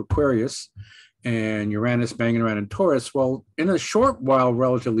going into Aquarius and Uranus banging around in Taurus. Well, in a short while,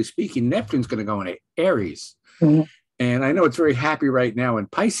 relatively speaking, Neptune's going to go into Aries. And I know it's very happy right now in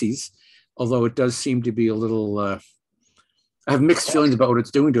Pisces, although it does seem to be a little, I have mixed feelings about what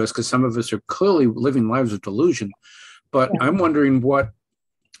it's doing to us, because some of us are clearly living lives of delusion. But I'm wondering what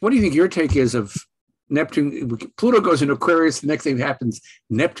do you think your take is of Neptune? Pluto goes into Aquarius, the next thing that happens,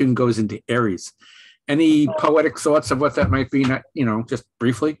 Neptune goes into Aries. Any poetic thoughts of what that might be? Not, just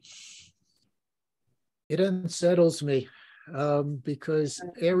briefly. It unsettles me because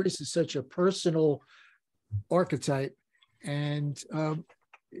Aries is such a personal archetype, and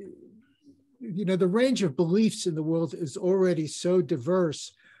the range of beliefs in the world is already so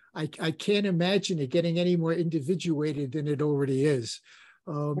diverse. I can't imagine it getting any more individuated than it already is.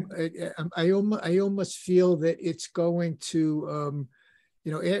 I almost feel that it's going to,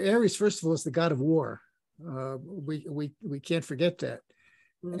 Aries, first of all, is the god of war. We can't forget that.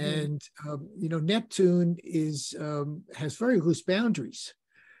 Mm-hmm. And Neptune has very loose boundaries.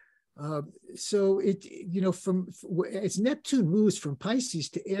 So as Neptune moves from Pisces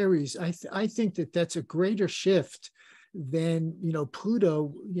to Aries, I think that's a greater shift than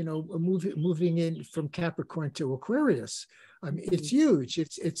Pluto moving in from Capricorn to Aquarius. I mean, it's huge.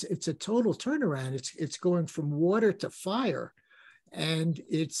 It's a total turnaround. It's going from water to fire, and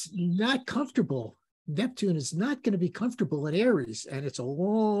it's not comfortable. Neptune is not going to be comfortable in Aries, and it's a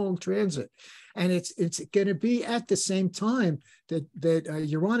long transit, and it's going to be at the same time that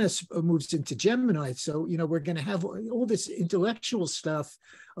Uranus moves into Gemini. So we're going to have all this intellectual stuff,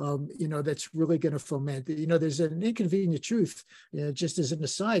 that's really going to foment. There's an inconvenient truth, just as an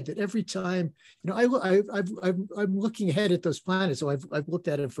aside, that every time I'm looking ahead at those planets, so I've looked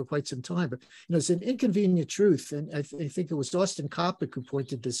at it for quite some time, but it's an inconvenient truth, and I think it was Austin Coppock who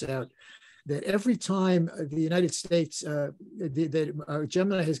pointed this out, that every time the United States,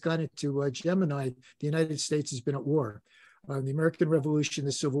 Gemini has gone into Gemini, the United States has been at war. The American Revolution,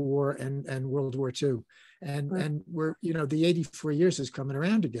 the Civil War, and World War II. And we're, the 84 years is coming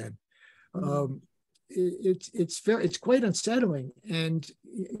around again. It's quite unsettling. And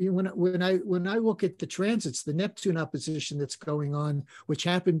when I look at the transits, the Neptune opposition that's going on, which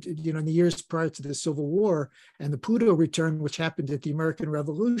happened in the years prior to the Civil War, and the Pluto return, which happened at the American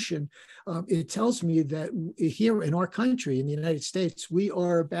Revolution, it tells me that here in our country, in the United States, we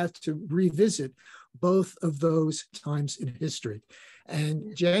are about to revisit both of those times in history.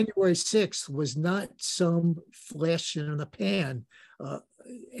 And January 6th was not some flash in the pan.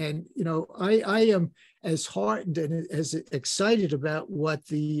 And I am as heartened and as excited about what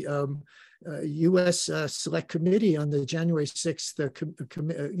the U.S. Select Committee on the January 6th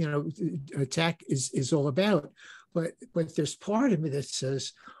attack is all about. But there's part of me that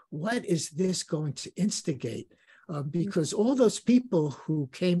says, what is this going to instigate? Because all those people who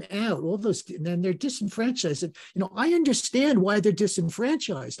came out, and they're disenfranchised. And, I understand why they're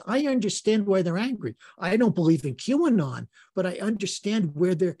disenfranchised. I understand why they're angry. I don't believe in QAnon, but I understand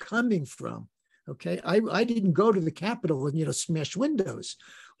where they're coming from. Okay, I didn't go to the Capitol and smash windows,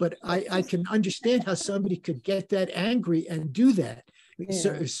 but I can understand how somebody could get that angry and do that.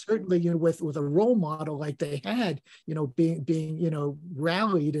 Yeah. Certainly, with a role model like they had, being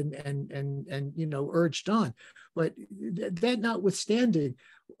rallied and urged on. But that notwithstanding,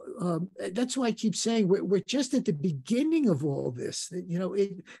 that's why I keep saying we're just at the beginning of all this.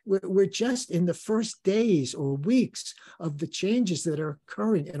 We're just in the first days or weeks of the changes that are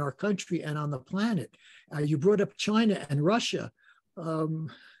occurring in our country and on the planet. You brought up China and Russia.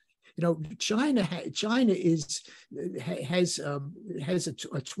 China has a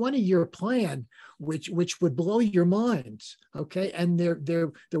 20-year plan, which would blow your minds. Okay, and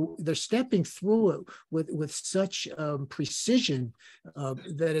they're stepping through it with such precision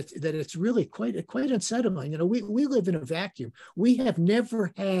that it's really quite unsettling. We live in a vacuum. We have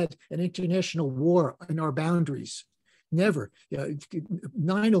never had an international war in our boundaries. Never.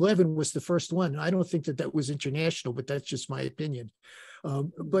 9/11 was the first one. I don't think that was international, but that's just my opinion.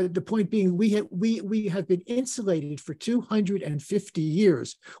 But the point being, we have been insulated for 250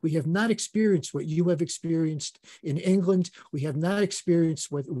 years. We have not experienced what you have experienced in England. We have not experienced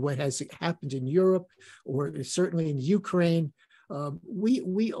what has happened in Europe, or certainly in Ukraine.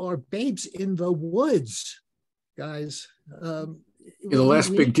 We are babes in the woods, guys. The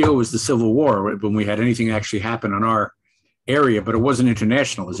last big deal was the Civil War, when we had anything actually happen on our area, but it wasn't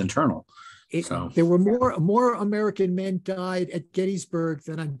international, it was internal. There were more American men died at Gettysburg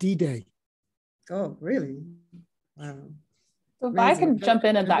than on D-Day. Oh, really? Wow. So if I can jump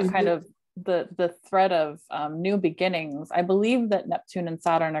in at that kind of the thread of new beginnings, I believe that Neptune and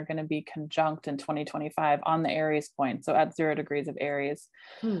Saturn are going to be conjunct in 2025 on the Aries point, so at 0 degrees of Aries.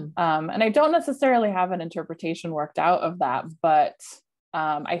 And I don't necessarily have an interpretation worked out of that, but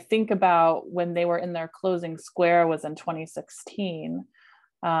I think about when they were in their closing square was in 2016.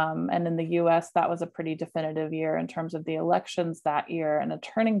 And in the US, that was a pretty definitive year in terms of the elections that year and a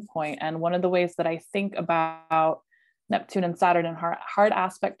turning point. And one of the ways that I think about Neptune and Saturn in hard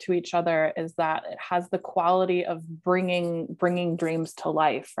aspect to each other is that it has the quality of bringing dreams to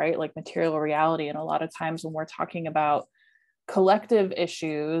life, right? Like material reality. And a lot of times when we're talking about collective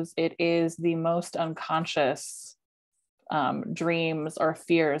issues, it is the most unconscious dreams or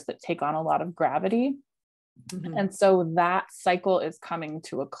fears that take on a lot of gravity. Mm-hmm. And so that cycle is coming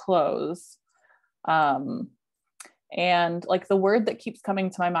to a close. And like the word that keeps coming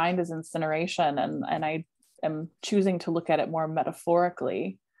to my mind is incineration. And I am choosing to look at it more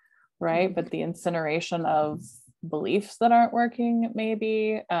metaphorically, right? Mm-hmm. But the incineration of beliefs that aren't working,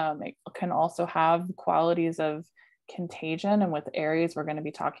 maybe, it can also have qualities of contagion. And with Aries, we're going to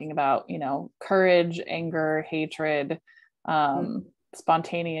be talking about, courage, anger, hatred,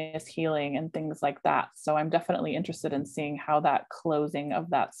 spontaneous healing and things like that. So I'm definitely interested in seeing how that closing of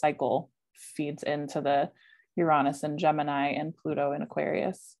that cycle feeds into the Uranus and Gemini and Pluto in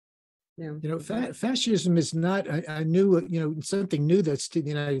Aquarius. Yeah. Fascism is not a new, something new that's to the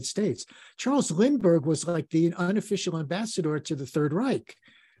United States. Charles Lindbergh was like the unofficial ambassador to the Third Reich.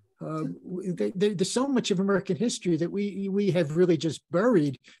 There's so much of American history that we have really just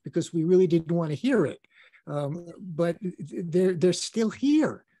buried because we really didn't want to hear it. But they're still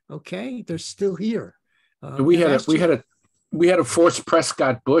here. Okay, they're still here. We had to force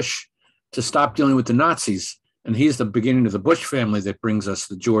Prescott Bush to stop dealing with the Nazis, and he's the beginning of the Bush family that brings us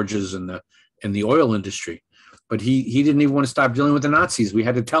the Georges and the oil industry. But he didn't even want to stop dealing with the Nazis. We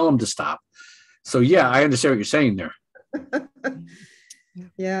had to tell him to stop. So yeah, I understand what you're saying there.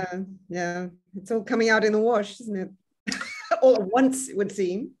 Yeah. It's all coming out in the wash, isn't it? All at once, it would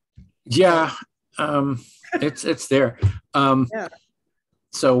seem. Yeah, it's there. Yeah.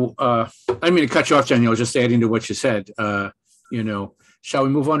 So I didn't mean to cut you off, Danielle. Just adding to what you said. Shall we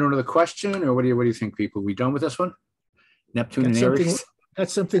move on to another question, or what do you think, people? Are we done with this one? Neptune and Aries.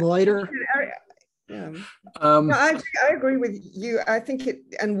 That's something lighter. Yeah. I agree with you. I think it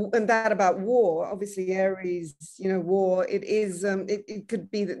and that about war. Obviously, Aries, war. It is. It could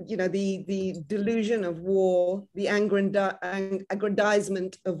be that the delusion of war, the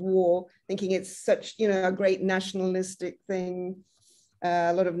aggrandizement of war, thinking it's such a great nationalistic thing.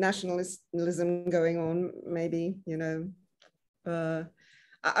 A lot of nationalism going on. Maybe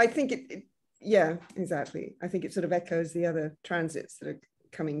I think it. Yeah, exactly. I think it sort of echoes the other transits that are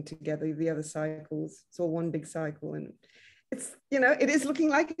coming together, the other cycles. It's all one big cycle, and it's it is looking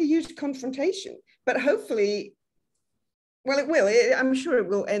like a huge confrontation, but hopefully, well, it will. I'm sure it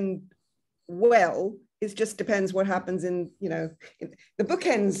will end well. It just depends what happens in the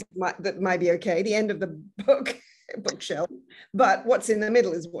bookends. That might be okay, the end of the bookshelf, but what's in the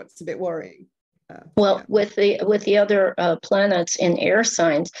middle is what's a bit worrying. With the other planets in air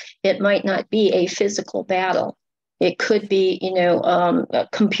signs, it might not be a physical battle. It could be,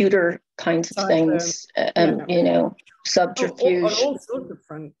 computer kinds of things, subterfuge. On all sorts of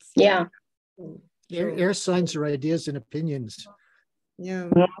fronts. Yeah. Air signs are ideas and opinions. Yeah.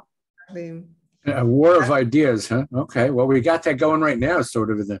 A war of ideas, huh? Okay. Well, we got that going right now, sort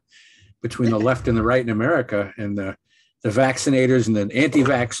of between the left and the right in America, and the vaccinators and the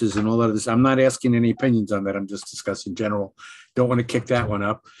anti-vaxxers and all of this. I'm not asking any opinions on that. I'm just discussing general. Don't want to kick that one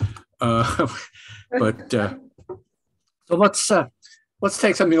up. So let's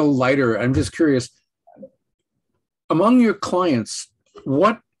take something a little lighter. I'm just curious, among your clients,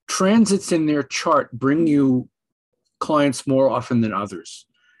 what transits in their chart bring you clients more often than others?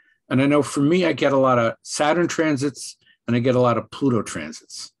 And I know for me, I get a lot of Saturn transits and I get a lot of Pluto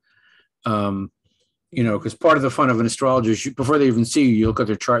transits. Because part of the fun of an astrologer is before they even see you, you look at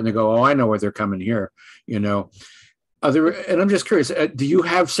their chart and they go, "Oh, I know where they're coming here." And I'm just curious, do you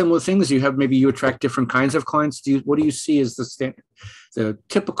have similar things? Do you have, maybe you attract different kinds of clients? What do you see as the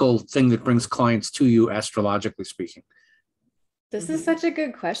typical thing that brings clients to you, astrologically speaking? This is such a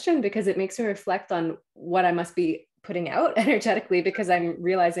good question because it makes me reflect on what I must be putting out energetically, because I'm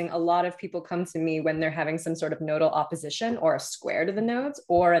realizing a lot of people come to me when they're having some sort of nodal opposition or a square to the nodes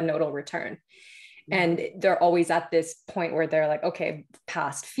or a nodal return. And they're always at this point where they're like, okay,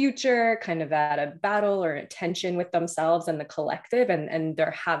 past, future, kind of at a battle or a tension with themselves and the collective. And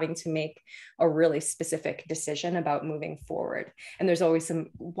they're having to make a really specific decision about moving forward. And there's always some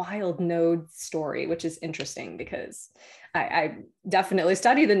wild node story, which is interesting because I definitely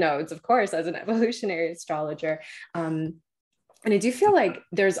study the nodes, of course, as an evolutionary astrologer. And I do feel like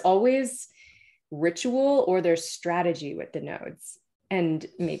there's always ritual or there's strategy with the nodes. And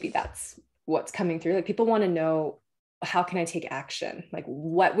maybe that's what's coming through. Like people want to know how can I take action? Like,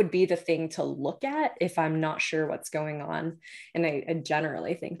 what would be the thing to look at if I'm not sure what's going on? And I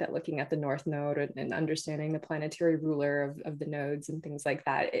generally think that looking at the North Node and understanding the planetary ruler of the nodes and things like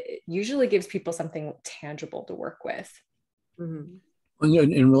that, it usually gives people something tangible to work with. Mm-hmm.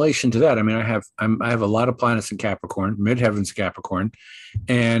 In relation to that, I mean, I have a lot of planets in Capricorn, midheavens Capricorn,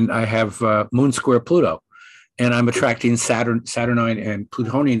 and I have Moon square Pluto, and I'm attracting Saturnine and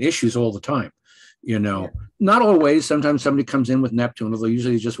Plutonian issues all the time. You know, not always. Sometimes somebody comes in with Neptune, although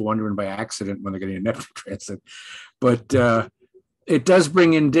usually just wandering by accident when they're getting a Neptune transit. But it does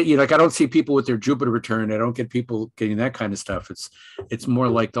bring in, like, I don't see people with their Jupiter return. I don't get people getting that kind of stuff. It's more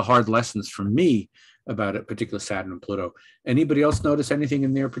like the hard lessons for me about a particular Saturn and Pluto. Anybody else notice anything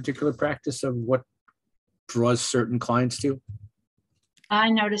in their particular practice of what draws certain clients to you? I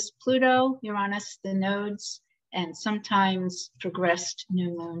noticed Pluto, Uranus, the nodes, and sometimes progressed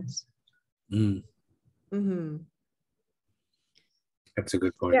new moons. Mm. Mm-hmm. That's a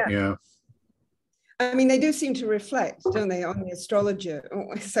good point. Yeah. I mean, they do seem to reflect, don't they, on the astrologer?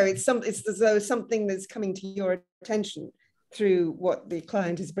 So it's as though something that's coming to your attention through what the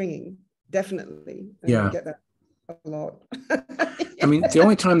client is bringing. Definitely. I get that a lot. I mean, the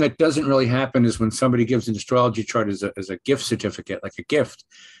only time that doesn't really happen is when somebody gives an astrology chart as a gift certificate, like a gift,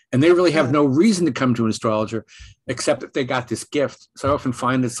 and they really have no reason to come to an astrologer except that they got this gift. So I often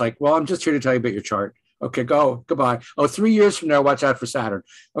find it's like, well, I'm just here to tell you about your chart. Okay, goodbye. Oh, 3 years from now, watch out for Saturn.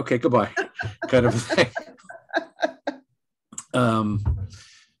 Okay, goodbye. Kind of a thing.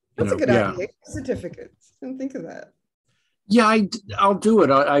 That's a good idea. Certificates. I didn't think of that. Yeah, I'll do it.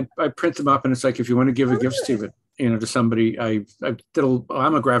 I print them up, and it's like, if you want to give a gift to somebody, I'm a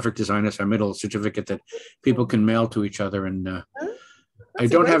graphic designer, so I made a little certificate that people can mail to each other, and I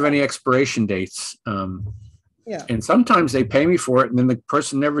don't have any expiration dates. And sometimes they pay me for it, and then the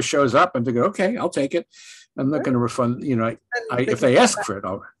person never shows up, and they go, okay, I'll take it. I'm not going to refund. If they ask for it,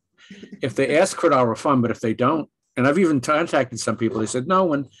 I'll refund. But if they don't, and I've even contacted some people, they said no.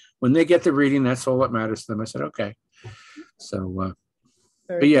 When they get the reading, that's all that matters to them. I said okay. So,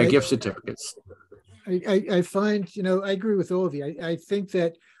 but yeah, gift certificates. I find, I agree with all of you. I think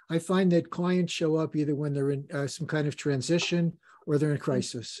that I find that clients show up either when they're in some kind of transition or they're in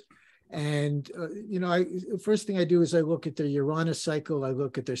crisis. And, first thing I do is I look at their Uranus cycle, I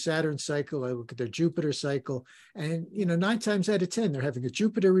look at their Saturn cycle, I look at their Jupiter cycle. And, 9 times out of 10, they're having a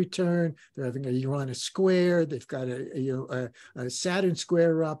Jupiter return, they're having a Uranus square, they've got a Saturn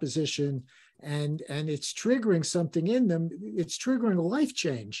square opposition. And it's triggering something in them. It's triggering a life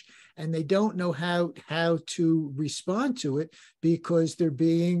change, and they don't know how to respond to it because they're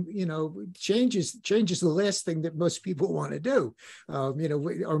being, change is the last thing that most people want to do.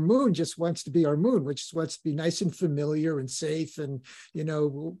 Our moon just wants to be our moon, which wants to be nice and familiar and safe, and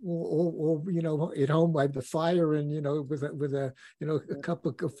all at home by the fire, and with a cup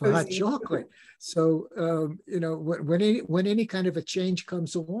of hot chocolate. So when any kind of a change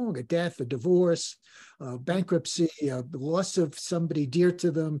comes along, a death, a divorce, bankruptcy, the loss of somebody dear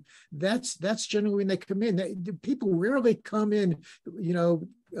to them, that's generally when they come in. People rarely come in,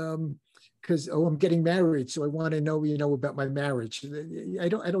 because I'm getting married, so I want to know about my marriage. I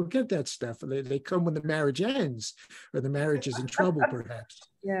don't get that stuff. They come when the marriage ends, or the marriage is in trouble, perhaps.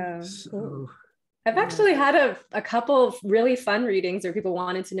 Yeah. So, I've actually had a couple of really fun readings where people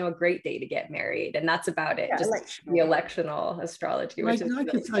wanted to know a great day to get married, and that's about it. Just the electional astrology, which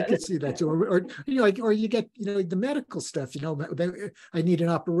I could see that too. Or you get the medical stuff. I need an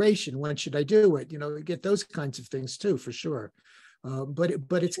operation. When should I do it? You get those kinds of things too, for sure.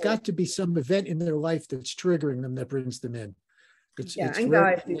 But it's got to be some event in their life that's triggering them that brings them in. It's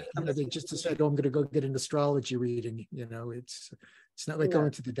anxiety. They just decide, I'm going to go get an astrology reading. It's not like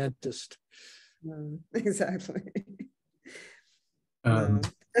going to the dentist. Exactly.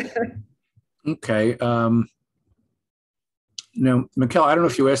 Okay. Now, Michaela, I don't know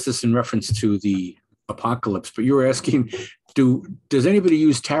if you asked this in reference to the apocalypse, but you were asking, does anybody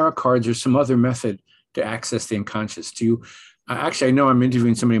use tarot cards or some other method to access the unconscious? Do you? Actually, I know I'm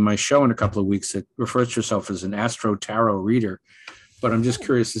interviewing somebody in my show in a couple of weeks that refers to herself as an astro tarot reader, but I'm just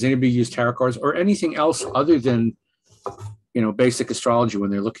curious, does anybody use tarot cards or anything else other than basic astrology when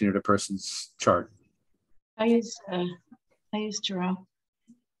they're looking at a person's chart? I use tarot.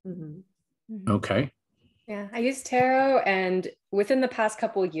 Okay. Yeah, I use tarot, and within the past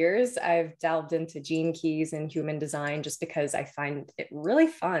couple of years, I've delved into gene keys and human design just because I find it really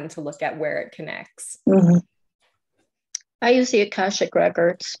fun to look at where it connects. Mm-hmm. I use the Akashic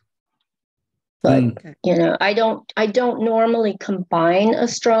records. But I don't normally combine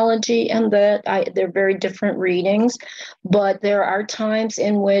astrology and that. They're very different readings, but there are times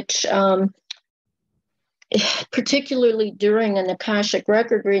in which particularly during an Akashic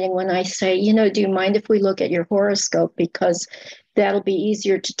record reading, when I say, do you mind if we look at your horoscope? Because that'll be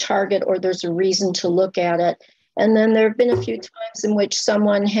easier to target, or there's a reason to look at it. And then there have been a few times in which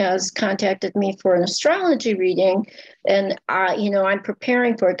someone has contacted me for an astrology reading, and I'm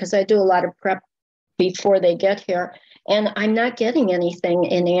preparing for it because I do a lot of prep before they get here. And I'm not getting anything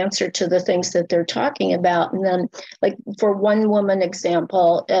in answer to the things that they're talking about. And then, like, for one woman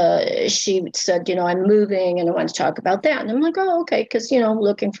example, she said, I'm moving and I want to talk about that. And I'm like, oh, okay, because,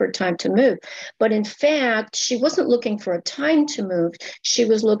 looking for a time to move. But in fact, she wasn't looking for a time to move. She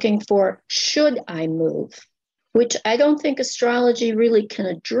was looking for, should I move? Which I don't think astrology really can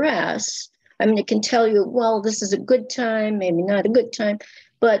address. I mean, it can tell you, well, this is a good time, maybe not a good time.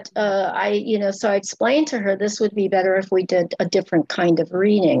 But so I explained to her, this would be better if we did a different kind of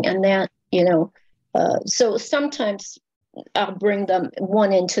reading. And that, so sometimes I'll bring them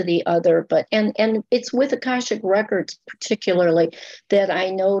one into the other, but, and it's with Akashic records particularly that I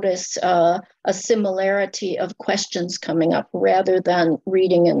notice a similarity of questions coming up rather than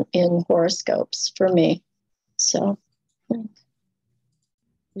reading in horoscopes for me. So.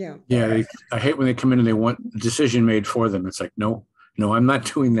 Yeah. I hate when they come in and they want a decision made for them. It's like, no, I'm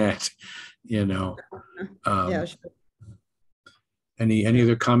not doing that. Yeah, sure. Any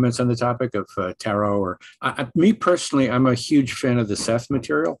other comments on the topic of tarot? Or me personally, I'm a huge fan of the Seth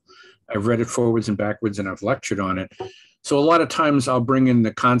material. I've read it forwards and backwards, and I've lectured on it. So a lot of times I'll bring in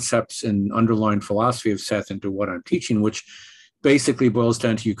the concepts and underlying philosophy of Seth into what I'm teaching, which basically boils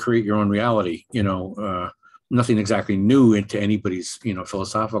down to you create your own reality. Nothing exactly new into anybody's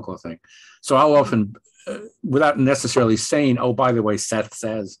philosophical thing. So I'll often, without necessarily saying, oh, by the way, Seth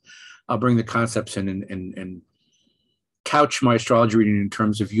says, I'll bring the concepts in and couch my astrology reading in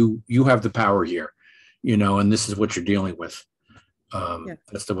terms of you have the power here, and this is what you're dealing with.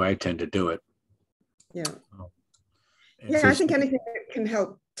 That's the way I tend to do it. Yeah. I think anything that can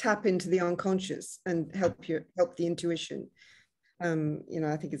help tap into the unconscious and help the intuition.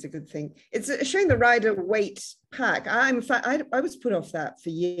 I think it's a good thing. It's showing the rider weight pack. I was put off that for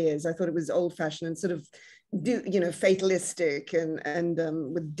years. I thought it was old fashioned and sort of fatalistic and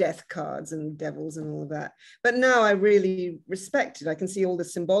with death cards and devils and all of that. But now I really respect it. I can see all the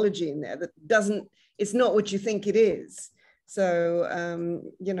symbology in there that it's not what you think it is. So,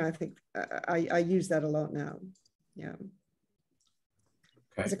 I think I use that a lot now. Yeah.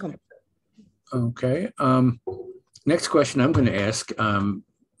 Okay. As a compliment. Okay. Next question I'm going to ask,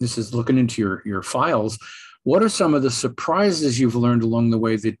 this is looking into your files. What are some of the surprises you've learned along the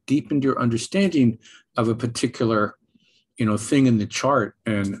way that deepened your understanding of a particular, thing in the chart?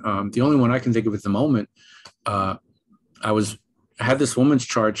 And the only one I can think of at the moment, I had this woman's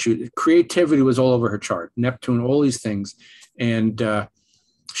chart. Creativity was all over her chart, Neptune, all these things. And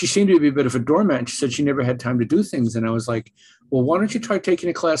she seemed to be a bit of a doormat. And she said she never had time to do things. And I was like, well, why don't you try taking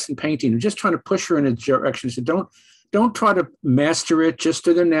a class in painting? And just trying to push her in a direction. She said, don't try to master it, just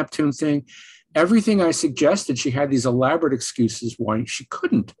do the Neptune thing. Everything I suggested, she had these elaborate excuses why she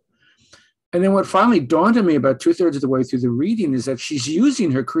couldn't. And then what finally dawned on me about 2/3 of the way through the reading is that she's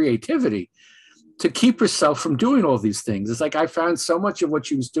using her creativity to keep herself from doing all these things. It's like I found so much of what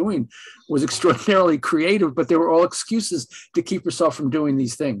she was doing was extraordinarily creative, but they were all excuses to keep herself from doing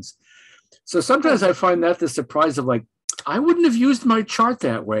these things. So sometimes I find that the surprise of like, I wouldn't have used my chart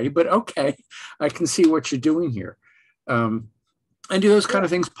that way, but okay, I can see what you're doing here. And do those kind of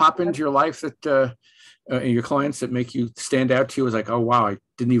things pop into your life that your clients that make you stand out to you as like, oh, wow, I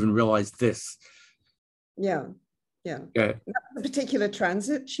didn't even realize this. Yeah. The particular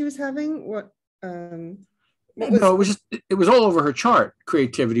transit she was having, no, it was all over her chart,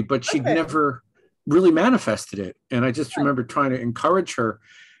 creativity, but she'd never really manifested it. And I just remember trying to encourage her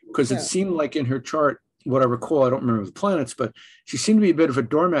because it seemed like in her chart, what I recall, I don't remember the planets, but she seemed to be a bit of a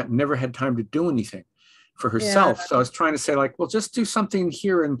doormat and never had time to do anything for herself. So I was trying to say like, well, just do something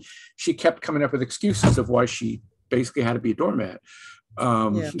here. And she kept coming up with excuses of why she basically had to be a doormat.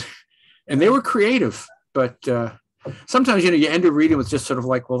 And they were creative, but sometimes, you end a reading with just sort of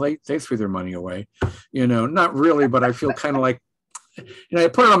like, well, they threw their money away, not really, but I feel kind of like, I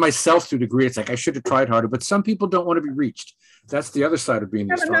put it on myself to a degree. It's like, I should have tried harder, but some people don't want to be reached. That's the other side of being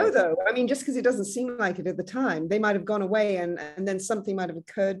the astrologer. I don't know, though. I mean, just because it doesn't seem like it at the time, they might have gone away and then something might have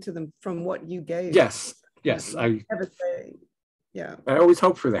occurred to them from what you gave. Yes. I always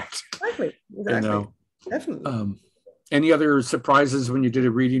hope for that. Exactly. Definitely. Any other surprises when you did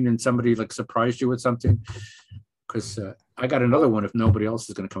a reading and somebody like surprised you with something? Because I got another one if nobody else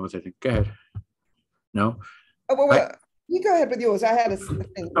is going to come with it. Go ahead. No? Oh, well, you go ahead with yours. I had a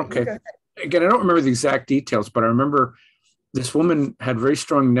thing. Okay. Again, I don't remember the exact details, but I remember this woman had very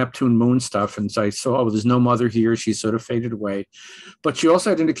strong Neptune moon stuff. And so I saw, oh, there's no mother here. She's sort of faded away. But she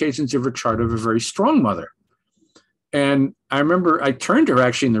also had indications of her chart of a very strong mother. And I remember I turned to her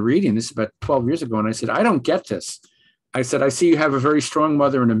actually in the reading, this is about 12 years ago, and I said, I don't get this. I said, I see you have a very strong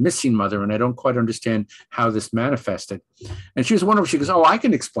mother and a missing mother, and I don't quite understand how this manifested. And she was wonderful. She goes, oh, I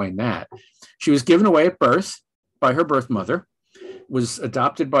can explain that. She was given away at birth by her birth mother, was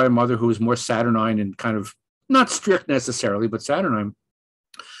adopted by a mother who was more Saturnine and kind of not strict necessarily, but Saturnine.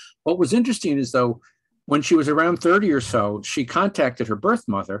 What was interesting is, though, when she was around 30 or so, she contacted her birth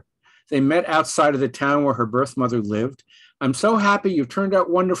mother. They met outside of the town where her birth mother lived. I'm so happy you've turned out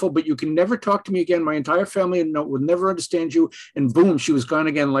wonderful, but you can never talk to me again. My entire family will never understand you. And boom, she was gone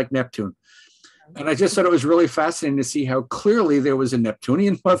again like Neptune. And I just thought it was really fascinating to see how clearly there was a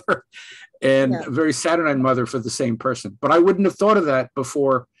Neptunian mother and a very Saturnine mother for the same person. But I wouldn't have thought of that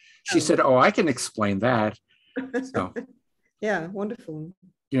before she said, oh, I can explain that. So, yeah, wonderful.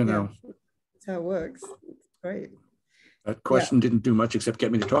 You know, that's how it works. It's great. That question didn't do much except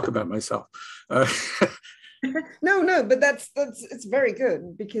get me to talk about myself. No, but that's it's very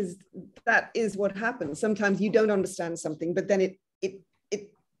good, because that is what happens. Sometimes you don't understand something, but then it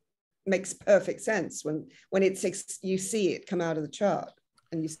makes perfect sense when you see it come out of the chart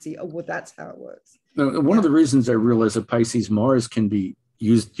and you see, oh, well, that's how it works. Now, one of the reasons I realized that Pisces Mars can be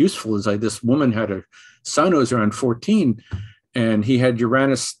useful is this woman had a son who was around 14, and he had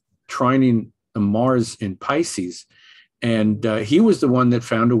Uranus trining the Mars in Pisces. And he was the one that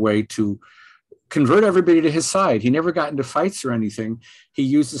found a way to convert everybody to his side. He never got into fights or anything. He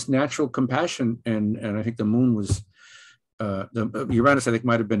used this natural compassion, and I think the moon was, the Uranus I think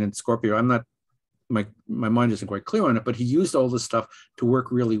might have been in Scorpio. I'm not, my mind isn't quite clear on it, but he used all this stuff to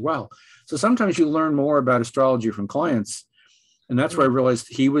work really well. So sometimes you learn more about astrology from clients, and that's where I realized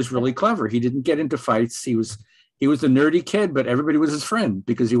he was really clever. He didn't get into fights. He was the nerdy kid, but everybody was his friend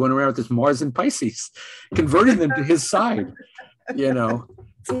because he went around with this Mars and Pisces, converting them to his side, you know.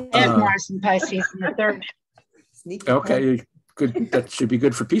 And Mars and Pisces in the third. Okay, good. That should be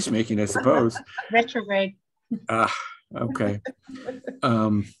good for peacemaking, I suppose. Retrograde. Okay.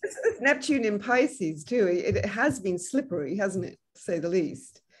 It's Neptune in Pisces too. It has been slippery, hasn't it, to say the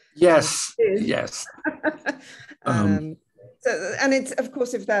least? Yes, yes. So, and it's, of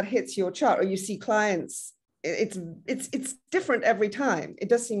course, if that hits your chart or you see clients, it's different every time. It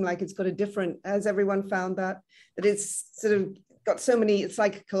does seem like it's got a different, has everyone found that it's sort of got so many, it's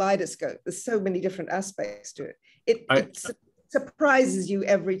like a kaleidoscope. There's so many different aspects to it. It surprises you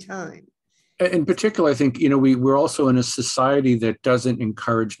every time. In particular, I think, you know, we're also in a society that doesn't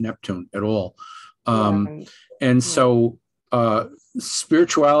encourage Neptune at all. And so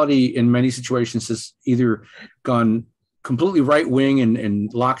spirituality in many situations has either gone completely right wing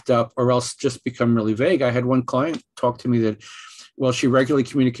and locked up, or else just become really vague. I had one client talk to me that, well, she regularly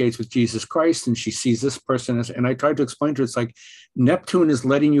communicates with Jesus Christ and she sees this person as, and I tried to explain to her, it's like Neptune is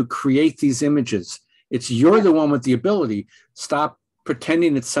letting you create these images. You're the one with the ability. Stop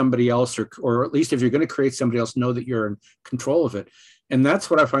pretending it's somebody else, or at least if you're going to create somebody else, know that you're in control of it. And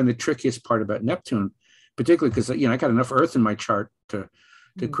that's what I find the trickiest part about Neptune, particularly because, you know, I got enough Earth in my chart to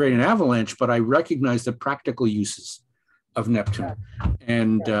create an avalanche, but I recognize the practical uses of Neptune.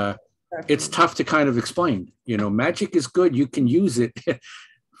 And it's tough to kind of explain. You know, magic is good. You can use it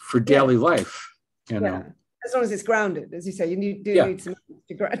for daily life, you know. As long as it's grounded, as you say, you need some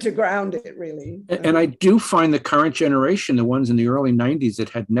to ground it, really. And I do find the current generation, the ones in the early 90s that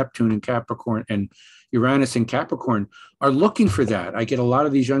had Neptune in Capricorn and Uranus in Capricorn, are looking for that. I get a lot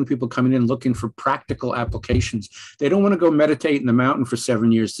of these young people coming in looking for practical applications. They don't want to go meditate in the mountain for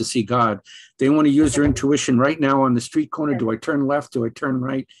 7 years to see God. They want to use their intuition right now on the street corner. Do I turn left? Do I turn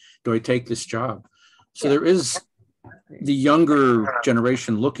right? Do I take this job? So there is the younger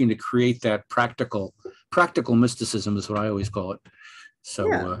generation looking to create that practical mysticism is what I always call it.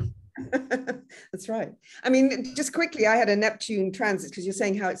 So that's right. I mean, just quickly, I had a Neptune transit, because you're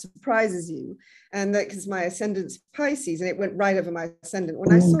saying how it surprises you, and that because my ascendant's Pisces and it went right over my ascendant.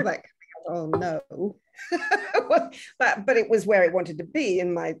 When I saw that, oh no. but it was where it wanted to be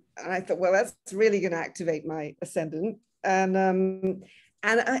in my, and I thought, well, that's really going to activate my ascendant. And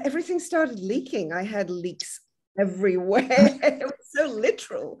everything started leaking. I had leaks everywhere. It was so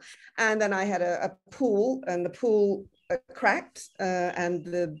literal. And then I had a pool, and the pool cracked,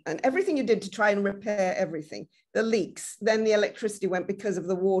 and everything you did to try and repair everything, the leaks, then the electricity went because of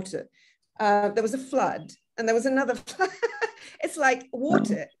the water. There was a flood, and there was another flood. It's like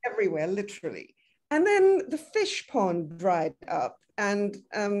water everywhere, literally. And then the fish pond dried up, and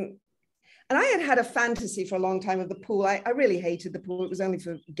And I had had a fantasy for a long time of the pool. I really hated the pool. It was only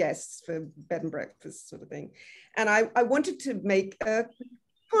for guests, for bed and breakfast sort of thing. And I wanted to make a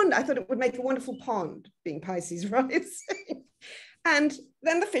pond. I thought it would make a wonderful pond, being Pisces rising. And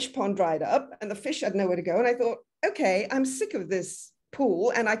then the fish pond dried up and the fish had nowhere to go. And I thought, okay, I'm sick of this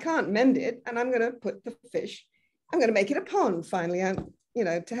pool and I can't mend it. And I'm going to put the fish, I'm going to make it a pond finally. And, you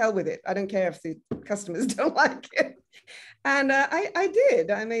know, to hell with it. I don't care if the customers don't like it. And I did.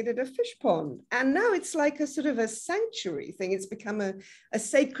 I made it a fish pond. And now it's like a sort of a sanctuary thing. It's become a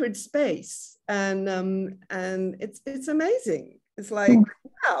sacred space. And it's amazing. It's like,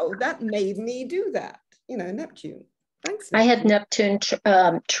 wow, that made me do that. You know, Neptune. Thanks, Neptune. I had Neptune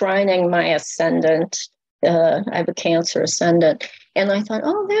trining my ascendant. I have a Cancer ascendant. And I thought,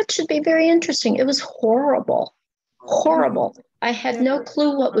 oh, that should be very interesting. It was horrible. Horrible. I had no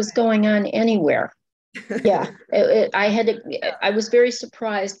clue what was going on anywhere. Yeah, I was very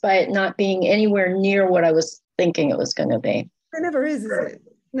surprised by it not being anywhere near what I was thinking it was going to be. It never is it?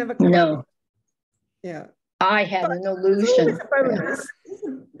 Never. No. Yeah. I had an illusion. Yeah.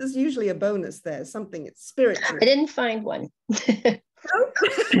 There's usually a bonus there, something it's spiritual. I didn't find one.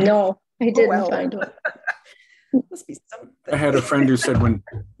 No, I didn't find one. Must be something. I had a friend who said when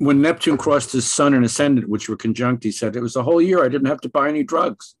Neptune crossed his sun and ascendant, which were conjunct, he said it was a whole year I didn't have to buy any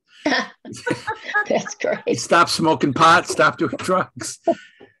drugs. That's great. Stop smoking pot, stop doing drugs.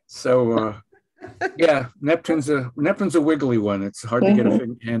 So yeah, Neptune's a wiggly one. It's hard to get a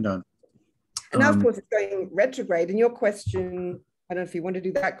hand on. And now, of course, it's going retrograde. And your question, I don't know if you want to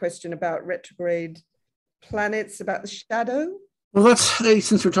do that question about retrograde planets, about the shadow. Well, let's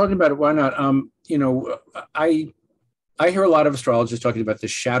since we're talking about it, why not? You know, I hear a lot of astrologers talking about the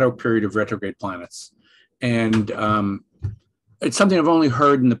shadow period of retrograde planets, and it's something I've only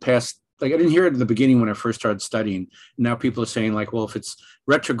heard in the past. Like I didn't hear it in the beginning when I first started studying. Now people are saying like, well, if it's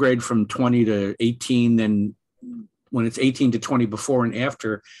retrograde from 20 to 18, then when it's 18 to 20 before and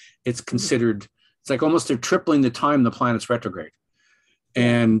after, it's considered, it's like almost they're tripling the time the planet's retrograde.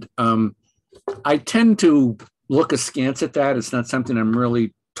 And I tend to look askance at that. It's not something I'm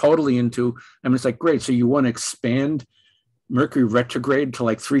really totally into. I mean, it's like, great. So you want to expand Mercury retrograde to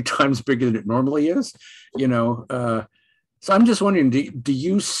like 3 times bigger than it normally is, you know? So I'm just wondering, do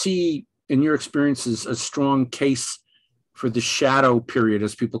you see in your experiences a strong case for the shadow period,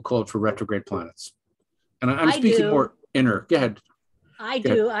 as people call it, for retrograde planets? And I'm speaking more inner. Go ahead. I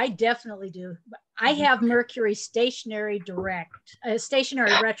do. I definitely do. I have Mercury stationary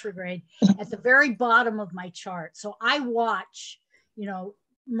retrograde at the very bottom of my chart. So I watch, you know,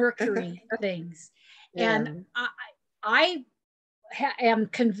 Mercury things. Yeah. And I am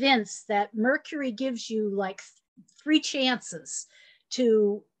convinced that Mercury gives you like 3 chances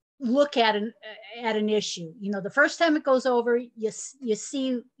to look at an issue. You know, the first time it goes over, you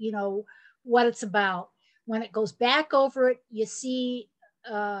see, you know, what it's about. When it goes back over it, you see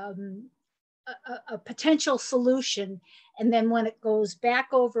a potential solution. And then when it goes back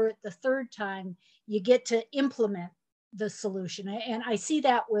over it the 3rd time, you get to implement the solution. And I see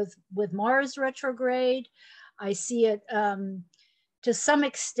that with Mars retrograde. I see it to some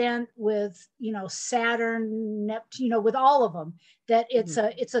extent with, you know, Saturn, Neptune, you know, with all of them, that it's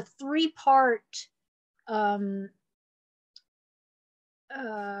a 3-part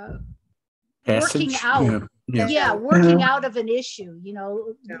working out. Working out of an issue, you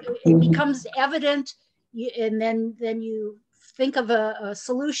know, it becomes evident, and then you think of a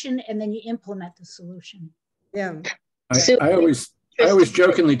solution, and then you implement the solution. Yeah. I always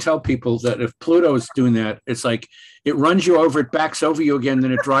jokingly tell people that if Pluto is doing that, it's like it runs you over, it backs over you again,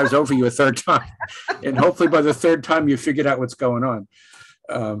 then it drives over you a 3rd time. And hopefully by the 3rd time you figured out what's going on.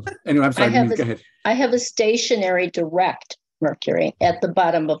 Anyway, I'm sorry, go ahead. I have a stationary direct Mercury at the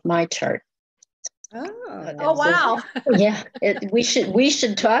bottom of my chart. Oh wow. Yeah, we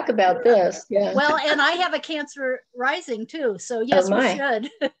should talk about this. Yeah. Well, and I have a Cancer rising too, so yes, we should.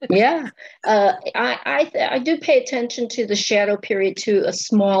 Yeah, I do pay attention to the shadow period to a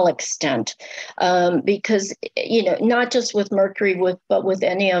small extent, because, you know, not just with Mercury, but with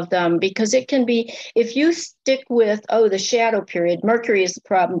any of them, because it can be, if you stick with the shadow period, Mercury is the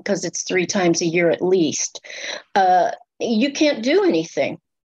problem because it's 3 times a year at least. You can't do anything.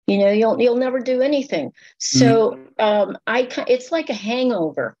 You know, you'll never do anything. So it's like a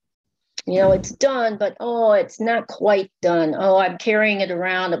hangover. You know, it's done, but it's not quite done. I'm carrying it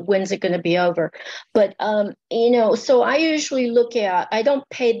around. When's it going to be over? But you know, so I usually I don't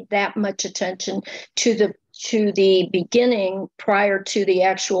pay that much attention to the beginning prior to the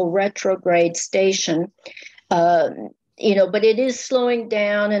actual retrograde station. You know, but it is slowing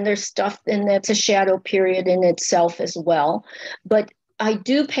down, and there's stuff, and that's a shadow period in itself as well. But I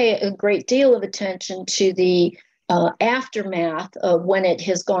do pay a great deal of attention to the aftermath of when it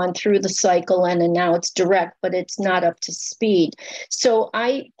has gone through the cycle and now it's direct, but it's not up to speed. So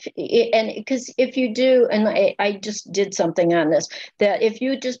because if you do, and I just did something on this, that if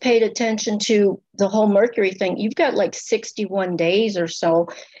you just paid attention to the whole Mercury thing, you've got like 61 days or so,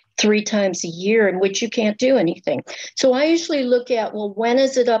 3 times a year in which you can't do anything. So I usually look at, well, when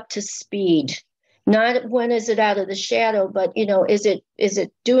is it up to speed? Not when is it out of the shadow, but, is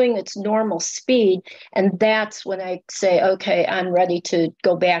it doing its normal speed? And that's when I say, okay, I'm ready to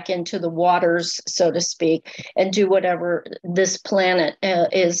go back into the waters, so to speak, and do whatever this planet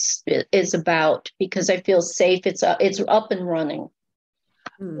is about, because I feel safe. It's up and running.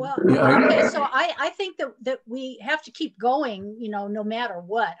 Well, okay, so I think that we have to keep going, no matter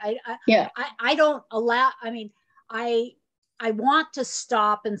what. I don't allow, I want to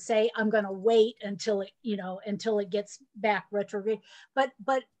stop and say I'm going to wait until it gets back retrograde, but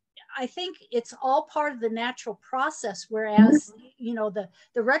I think it's all part of the natural process. Whereas the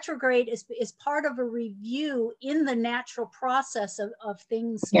retrograde is part of a review in the natural process of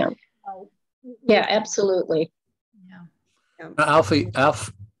things. Yeah. Absolutely. Yeah.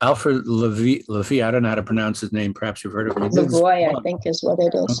 Alfred Levy, I don't know how to pronounce his name. Perhaps you've heard of him. Levy, I think is what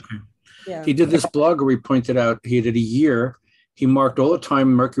it is. Okay. Yeah. He did this blog where he pointed out he did a year. He marked all the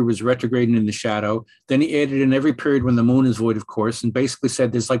time Mercury was retrograding in the shadow. Then he added in every period when the moon is void, of course, and basically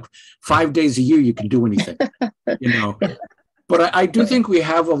said there's like 5 days a year you can do anything, But I do think we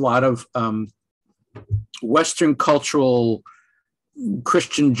have a lot of Western cultural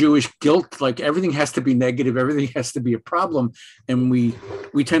Christian Jewish guilt, like everything has to be negative, everything has to be a problem, and we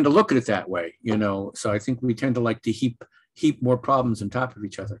tend to look at it that way, So I think we tend to like to heap more problems on top of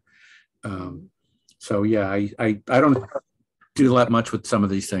each other. So yeah, I don't do that much with some of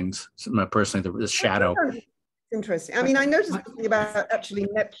these things. Personally, the shadow. Interesting. I noticed something about actually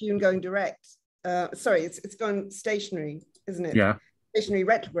Neptune going direct. Sorry, it's gone stationary, isn't it? Yeah. Stationary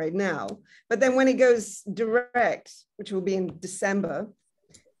retrograde now. But then when it goes direct, which will be in December,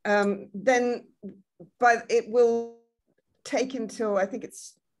 then it will take until, I think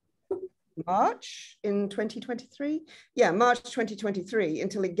it's March in 2023. Yeah, March 2023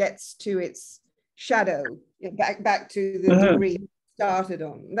 until it gets to its shadow, back to the degree it started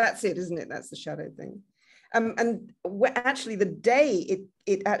on. That's it, isn't it? That's the shadow thing. And actually the day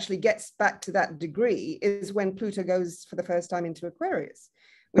it actually gets back to that degree is when Pluto goes for the first time into Aquarius,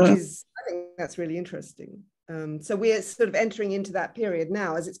 which is, I think that's really interesting. So we're sort of entering into that period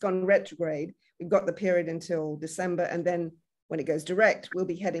now. As it's gone retrograde, we've got the period until December, and then when it goes direct, we'll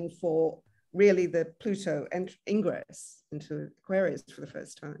be heading for really the Pluto ingress into Aquarius for the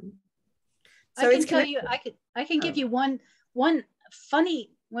first time. So I can tell you, I can give you one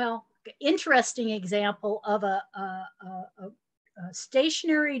funny, interesting example of a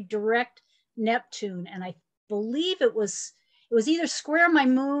stationary direct Neptune, and I believe it was either square my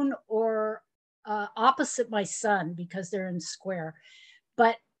moon or opposite my sun, because they're in square.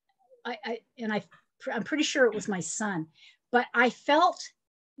 But I'm pretty sure it was my sun. But I felt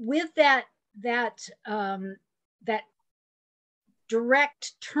with that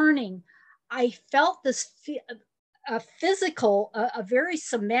direct turning, I felt this a very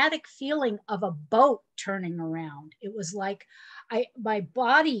somatic feeling of a boat turning around. It was like my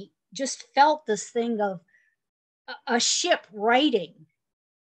body just felt this thing of a ship righting,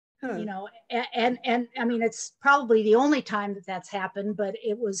 and it's probably the only time that's happened, but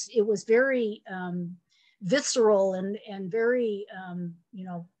it was very visceral and very,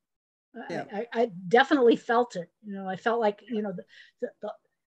 I definitely felt it. I felt like,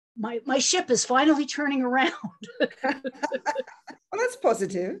 my ship is finally turning around. Well, that's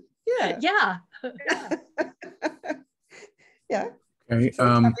positive. Yeah. Yeah. Yeah. Okay.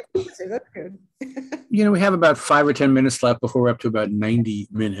 That's good. We have about 5 or 10 minutes left before we're up to about 90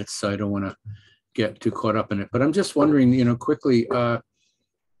 minutes. So I don't want to get too caught up in it. But I'm just wondering, quickly, how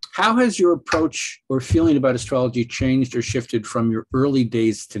has your approach or feeling about astrology changed or shifted from your early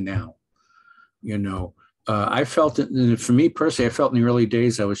days to now? I felt it, for me personally, I felt in the early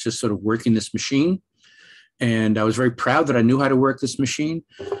days, I was just sort of working this machine, and I was very proud that I knew how to work this machine.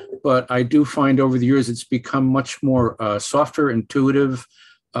 But I do find over the years, it's become much more softer, intuitive,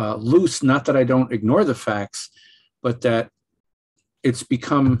 loose. Not that I don't ignore the facts, but that it's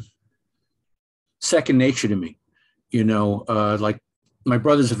become second nature to me. Like my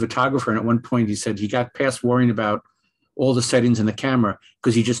brother's a photographer, and at one point he said he got past worrying about all the settings in the camera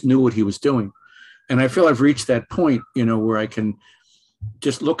because he just knew what he was doing. And I feel I've reached that point, where I can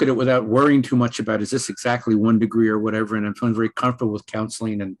just look at it without worrying too much about, is this exactly 1 degree or whatever? And I'm feeling very comfortable with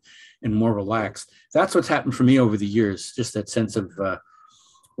counseling and more relaxed. That's what's happened for me over the years, just that sense of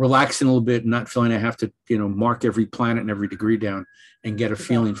relaxing a little bit, and not feeling I have to, mark every planet and every degree down and get a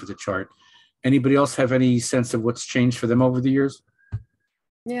feeling for the chart. Anybody else have any sense of what's changed for them over the years?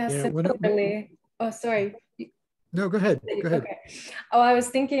 Yeah, similarly. Oh, sorry. No, go ahead. Go ahead. Okay. Oh, I was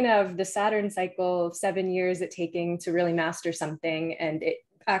thinking of the Saturn cycle of 7 years it taking to really master something, and it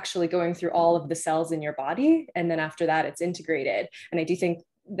actually going through all of the cells in your body. And then after that, it's integrated. And I do think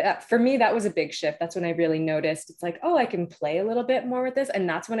that for me, that was a big shift. That's when I really noticed it's like, oh, I can play a little bit more with this. And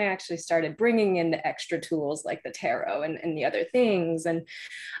that's when I actually started bringing in the extra tools like the tarot and the other things. And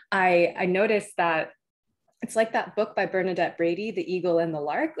I noticed that it's like that book by Bernadette Brady, The Eagle and the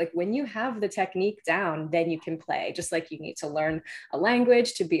Lark. Like when you have the technique down, then you can play. Just like you need to learn a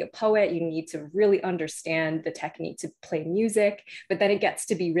language to be a poet, you need to really understand the technique to play music, but then it gets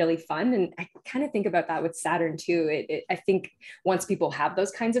to be really fun. And I kind of think about that with Saturn too. I think once people have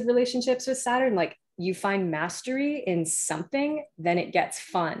those kinds of relationships with Saturn, like you find mastery in something, then it gets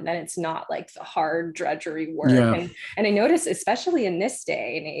fun. Then it's not like the hard drudgery work. Yeah. And I notice, especially in this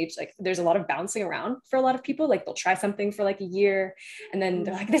day and age, like there's a lot of bouncing around for a lot of people. Like they'll try something for like a year and then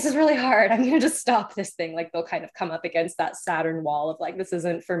they're like, this is really hard. I'm going to just stop this thing. Like they'll kind of come up against that Saturn wall of like, this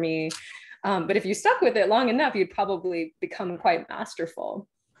isn't for me. But if you stuck with it long enough, you'd probably become quite masterful.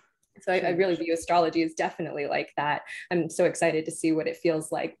 So I really view astrology as definitely like that. I'm so excited to see what it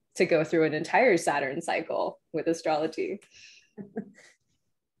feels like to go through an entire Saturn cycle with astrology.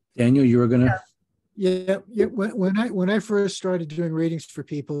 Daniel, you were gonna. Yeah. When I first started doing readings for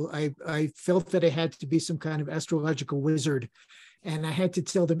people, I felt that I had to be some kind of astrological wizard, and I had to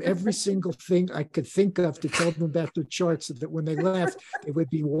tell them every single thing I could think of to tell them about their charts, so that when they left, they would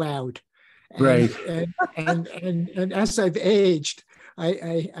be wowed. Right. And as I've aged,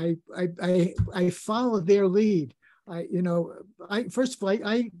 I follow their lead. First of all,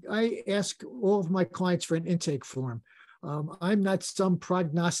 I ask all of my clients for an intake form. I'm not some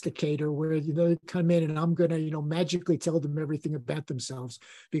prognosticator where they come in and I'm going to magically tell them everything about themselves,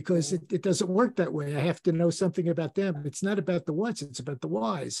 because it doesn't work that way. I have to know something about them. It's not about the whats, it's about the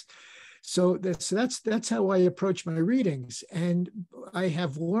whys. So that's how I approach my readings, and I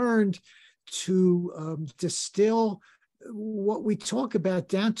have learned to distill what we talk about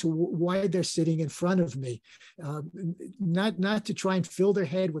down to why they're sitting in front of me, not to try and fill their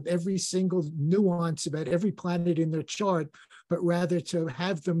head with every single nuance about every planet in their chart, but rather to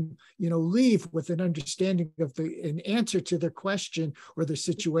have them, leave with an understanding of an answer to their question or the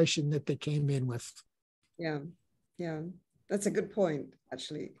situation that they came in with. Yeah, that's a good point,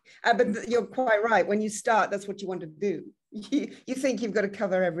 actually. But you're quite right. When you start, that's what you want to do. You think you've got to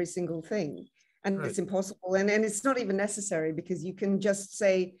cover every single thing. And right. It's impossible, and it's not even necessary, because you can just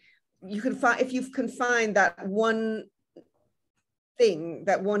say, you can find, if you can find that one thing,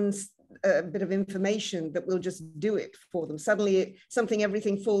 that one bit of information that will just do it for them. Suddenly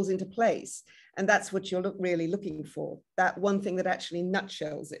everything falls into place, and that's what you're really looking for. That one thing that actually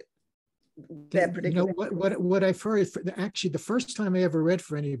nutshells it. What I've heard, actually, the first time I ever read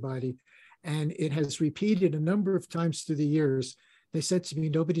for anybody, and it has repeated a number of times through the years, they said to me,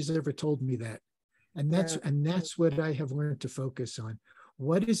 nobody's ever told me that. And that's what I have learned to focus on.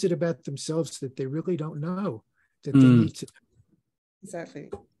 What is it about themselves that they really don't know that they need to? Exactly.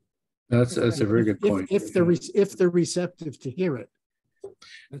 That's a very good point. If they're receptive to hear it,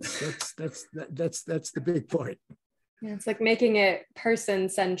 that's the big point. Yeah, it's like making it person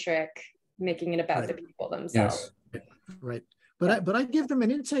centric, making it about the people themselves. Yes. Right. But I give them an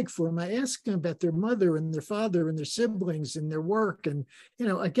intake form. I ask them about their mother and their father and their siblings and their work. And,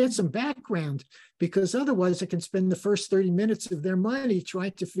 I get some background, because otherwise I can spend the first 30 minutes of their money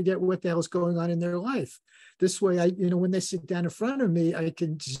trying to forget what the hell's going on in their life. This way, when they sit down in front of me, I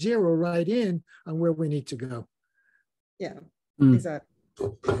can zero right in on where we need to go. Yeah, exactly.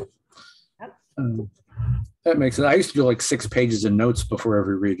 That makes sense. I used to do like 6 pages of notes before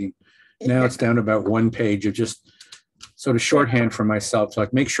every reading. Now it's down to about 1 page of just sort of shorthand for myself to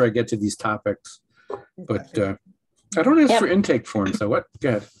like make sure I get to these topics. But I don't ask for intake forms. So what? Go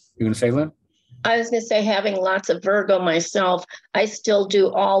ahead. You going to say, Lynn? I was going to say, having lots of Virgo myself, I still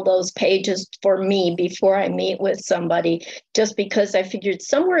do all those pages for me before I meet with somebody, just because I figured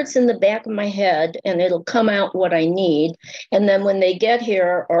somewhere it's in the back of my head and it'll come out what I need. And then when they get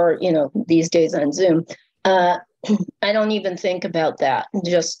here, or, these days on Zoom, I don't even think about that,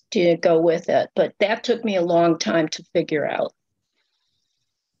 just to go with it. But that took me a long time to figure out.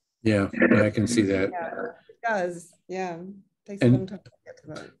 Yeah, I can see that. Yeah, it does. Yeah. It takes a long time to get to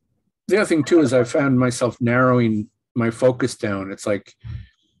that. The other thing too is I found myself narrowing my focus down. It's like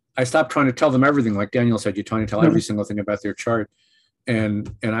I stopped trying to tell them everything. Like Daniel said, you're trying to tell every single thing about their chart.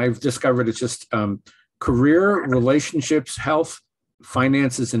 And I've discovered it's just career, relationships, health,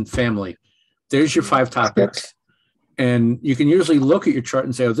 finances, and family. There's your 5 topics. And you can usually look at your chart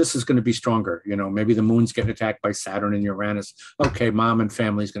and say, oh, this is going to be stronger. You know, maybe the moon's getting attacked by Saturn and Uranus. Okay, mom and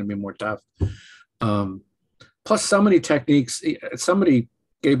family is going to be more tough. Plus, so many techniques. Somebody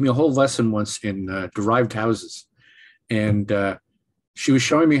gave me a whole lesson once in derived houses. And she was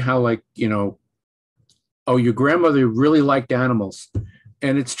showing me how, like, you know, oh, your grandmother really liked animals.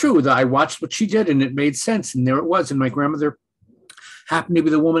 And it's true that I watched what she did and it made sense. And there it was. And my grandmother happened to be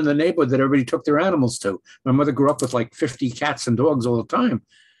the woman in the neighborhood that everybody took their animals to. My mother grew up with like 50 cats and dogs all the time.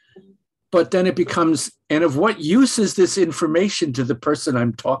 But then it becomes, and of what use is this information to the person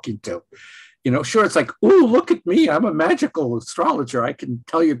I'm talking to? You know, sure, it's like, oh, look at me. I'm a magical astrologer. I can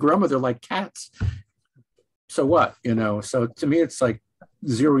tell your grandmother like cats. So what, you know? So to me, it's like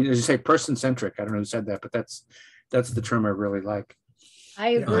zero, as you say, person-centric. I don't know who said that, but that's the term I really like.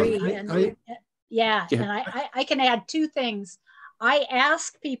 I agree. And I can add 2 things. I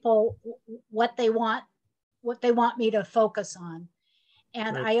ask people what they want me to focus on.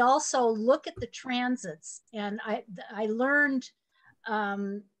 And I also look at the transits, and I learned a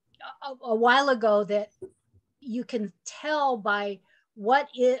while ago that you can tell by what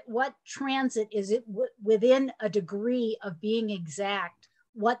transit is it within a degree of being exact,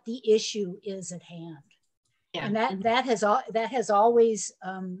 what the issue is at hand. Yeah. And that has always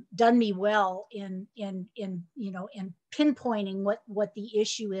done me well in pinpointing what the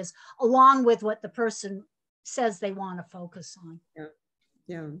issue is, along with what the person says they want to focus on.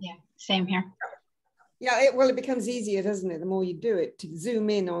 Yeah. Same here. Yeah. It becomes easier, doesn't it? The more you do it, to zoom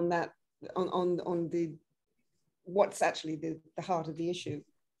in on that, on the what's actually the heart of the issue.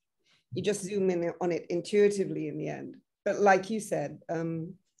 You just zoom in on it intuitively in the end. But like you said,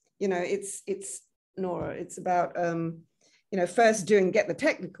 you know, it's Nura, it's about you know, first get the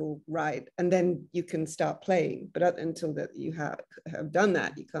technical right, and then you can start playing. But until that you have done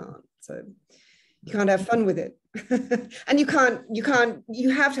that, you can't. So you can't have fun with it. And you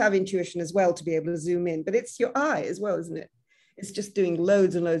have to have intuition as well to be able to zoom in. But it's your eye as well, isn't it? It's just doing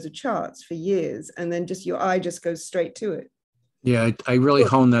loads and loads of charts for years, and then just your eye just goes straight to it. Yeah, I really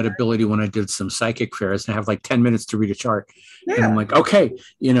honed that ability when I did some psychic fairs, and I have like 10 minutes to read a chart. Yeah. And I'm like, okay,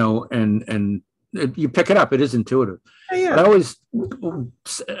 you know, and you pick it up. It is intuitive. Yeah. But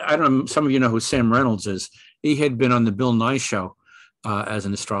I don't know, some of you know who Sam Reynolds is. He had been on the Bill Nye show as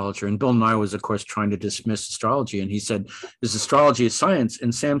an astrologer. And Bill Nye was, of course, trying to dismiss astrology. And he said, is astrology a science?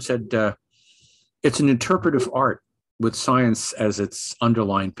 And Sam said, it's an interpretive art with science as its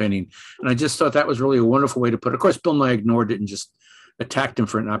underlying pinning. And I just thought that was really a wonderful way to put it. Of course, Bill Nye ignored it and just attacked him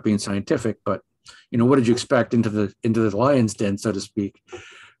for it not being scientific. But, you know, what did you expect into the lion's den, so to speak?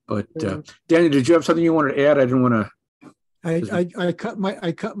 But Danny, did you have something you wanted to add? I didn't want to. I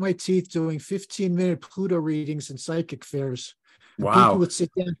cut my teeth doing 15-minute Pluto readings and psychic fairs. Wow! People would sit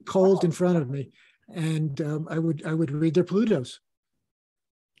down cold in front of me, and I would read their Plutos.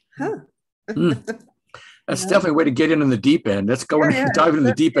 Huh. That's definitely a way to get in the deep end. Let's go and dive in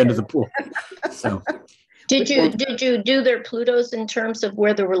the deep end of the pool. So, did you do their Plutos in terms of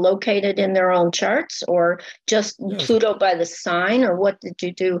where they were located in their own charts, or just Pluto by the sign, or what did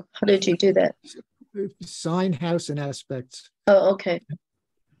you do? How did you do that? Sign, house, and aspects. Oh, okay.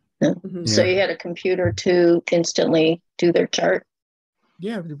 Mm-hmm. So you had a computer to instantly do their chart?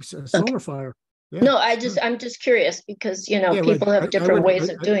 Yeah, it was a solar fire. Yeah. No, I'm just curious because, you know, people have different ways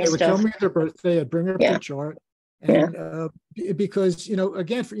of doing stuff. They would tell me their birthday, I'd bring up their chart. And because, you know,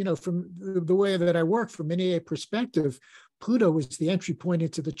 again, from the way that I work from an AA perspective, Pluto was the entry point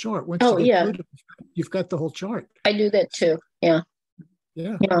into the chart. Once you get Pluto, you've got the whole chart. I do that too. Yeah.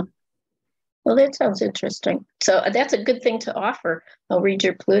 Well, that sounds interesting. So that's a good thing to offer. I'll read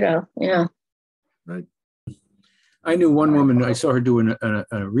your Pluto. Yeah. Right. I knew one woman, I saw her doing a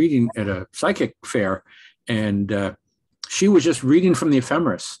reading at a psychic fair, and she was just reading from the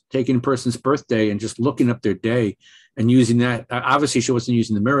ephemeris, taking a person's birthday and just looking up their day and using that. Obviously, she wasn't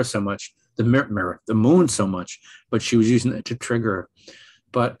using the mirror so much, the moon so much, but she was using it to trigger her.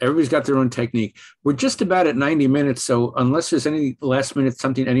 But everybody's got their own technique. We're just about at 90 minutes. So unless there's any last minute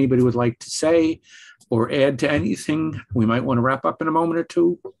something anybody would like to say or add to anything, we might want to wrap up in a moment or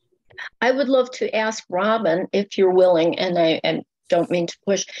two. I would love to ask Robin, if you're willing, and I don't mean to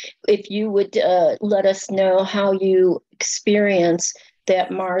push, if you would let us know how you experience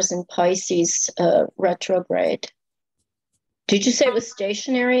that Mars and Pisces retrograde. Did you say it was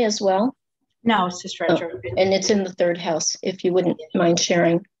stationary as well? No, it's just retrograde. And it's in the 3rd house, if you wouldn't mind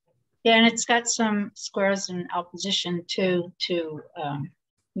sharing. Yeah, and it's got some squares in opposition to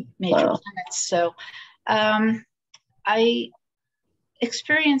major planets. So I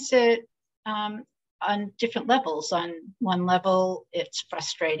experience it. on different levels. On one level, it's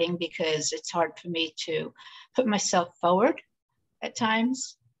frustrating because it's hard for me to put myself forward at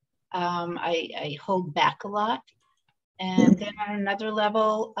times. I hold back a lot. And then on another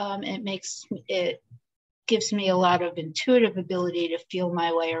level, it gives me a lot of intuitive ability to feel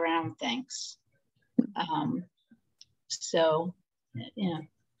my way around things. So, yeah.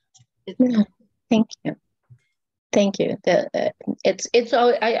 Thank you. Thank you.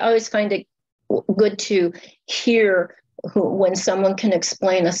 I always find it good to hear when someone can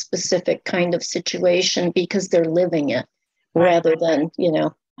explain a specific kind of situation because they're living it rather than,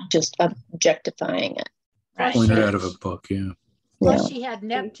 just objectifying it. Pointed out of a book, yeah. Plus, she had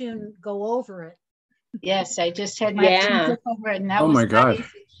Neptune go over it. Yes, I just had Neptune go over it, and that was my God. easy.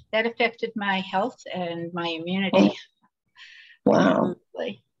 That affected my health and my immunity. Wow.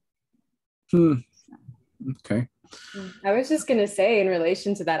 Okay. I was just going to say in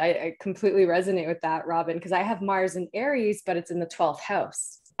relation to that, I completely resonate with that, Robin, because I have Mars in Aries, but it's in the 12th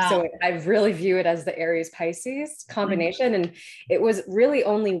house. So I really view it as the Aries Pisces combination. And it was really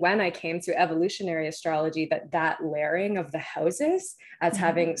only when I came to evolutionary astrology that layering of the houses as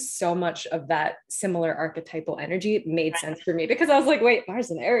having so much of that similar archetypal energy made sense for me, because I was like, wait,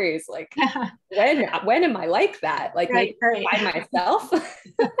 Mars in Aries, like when am I like that? Like maybe by myself.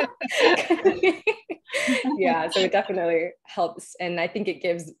 Yeah, so it definitely helps. And I think it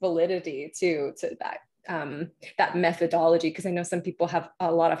gives validity to that methodology, because I know some people have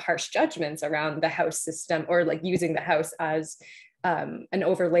a lot of harsh judgments around the house system, or like using the house as an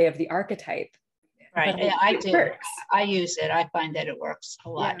overlay of the archetype. Right. Yeah, I do. I use it. I find that it works a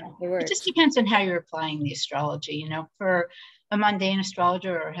lot. Yeah, it just depends on how you're applying the astrology. For a mundane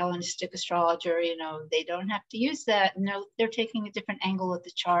astrologer or a Hellenistic astrologer, they don't have to use that. No, they're taking a different angle of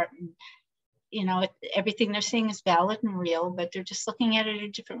the chart, and everything they're seeing is valid and real, but they're just looking at it a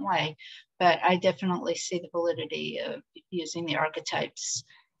different way. But I definitely see the validity of using the archetypes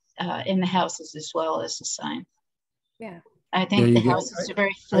in the houses as well as the sign. Yeah. I think the houses are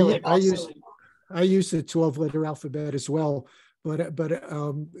very fluid. I use the 12-letter alphabet as well, but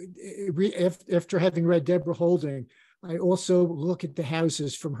after having read Deborah Holding, I also look at the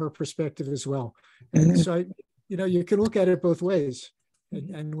houses from her perspective as well. And so you can look at it both ways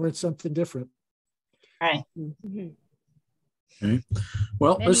and learn something different. Right. Okay.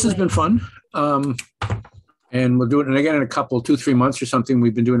 Well, this has been fun. And we'll do it again in a couple, 2-3 months or something.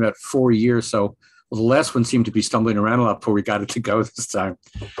 We've been doing that 4 years. So the last one seemed to be stumbling around a lot before we got it to go this time.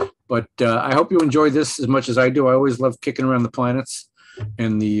 But I hope you enjoyed this as much as I do. I always love kicking around the planets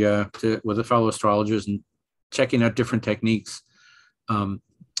and with the fellow astrologers and checking out different techniques. Sue,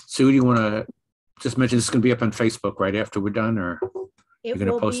 do you want to just mention this is going to be up on Facebook right after we're done, or it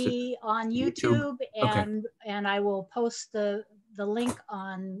will be on YouTube, and I will post the link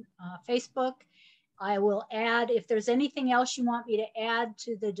on Facebook. I will add, if there's anything else you want me to add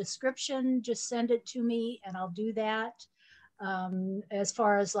to the description, just send it to me and I'll do that. As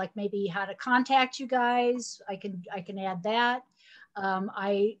far as like maybe how to contact you guys, I can add that.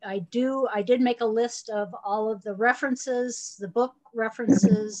 I did make a list of all of the references, the book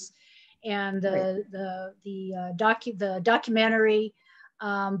references, and the documentary.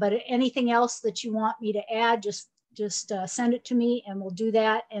 But anything else that you want me to add, just send it to me and we'll do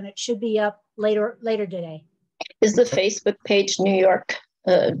that. And it should be up later today. Is the Facebook page New York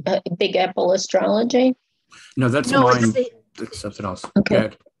Big Apple Astrology? No, that's mine. It's something else.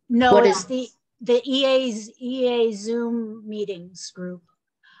 Okay. No, it's the EA Zoom meetings group.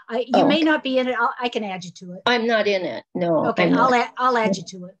 You may not be in it. I can add you to it. I'm not in it. No. Okay, I'll add you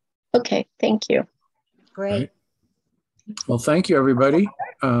to it. Okay, thank you. Great. Right. Well, thank you, everybody.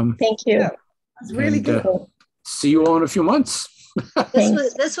 Thank you. It's really good. See you all in a few months.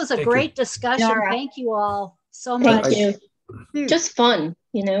 This was a great discussion. Nura. Thank you all so much. Thank you. Just fun,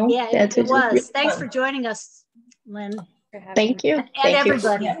 Yeah, it was. Really Thanks for joining us, Lynn. Thank you. And Thank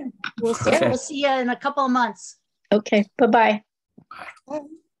everybody. You. We'll see you in a couple of months. Okay, bye-bye.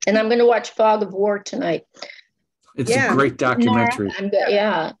 And I'm going to watch Fog of War tonight. It's a great documentary.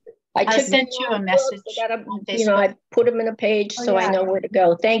 I sent you a message. I put them in a page so I know where to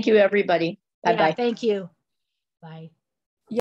go. Thank you, everybody. Bye-bye. Thank you. Bye.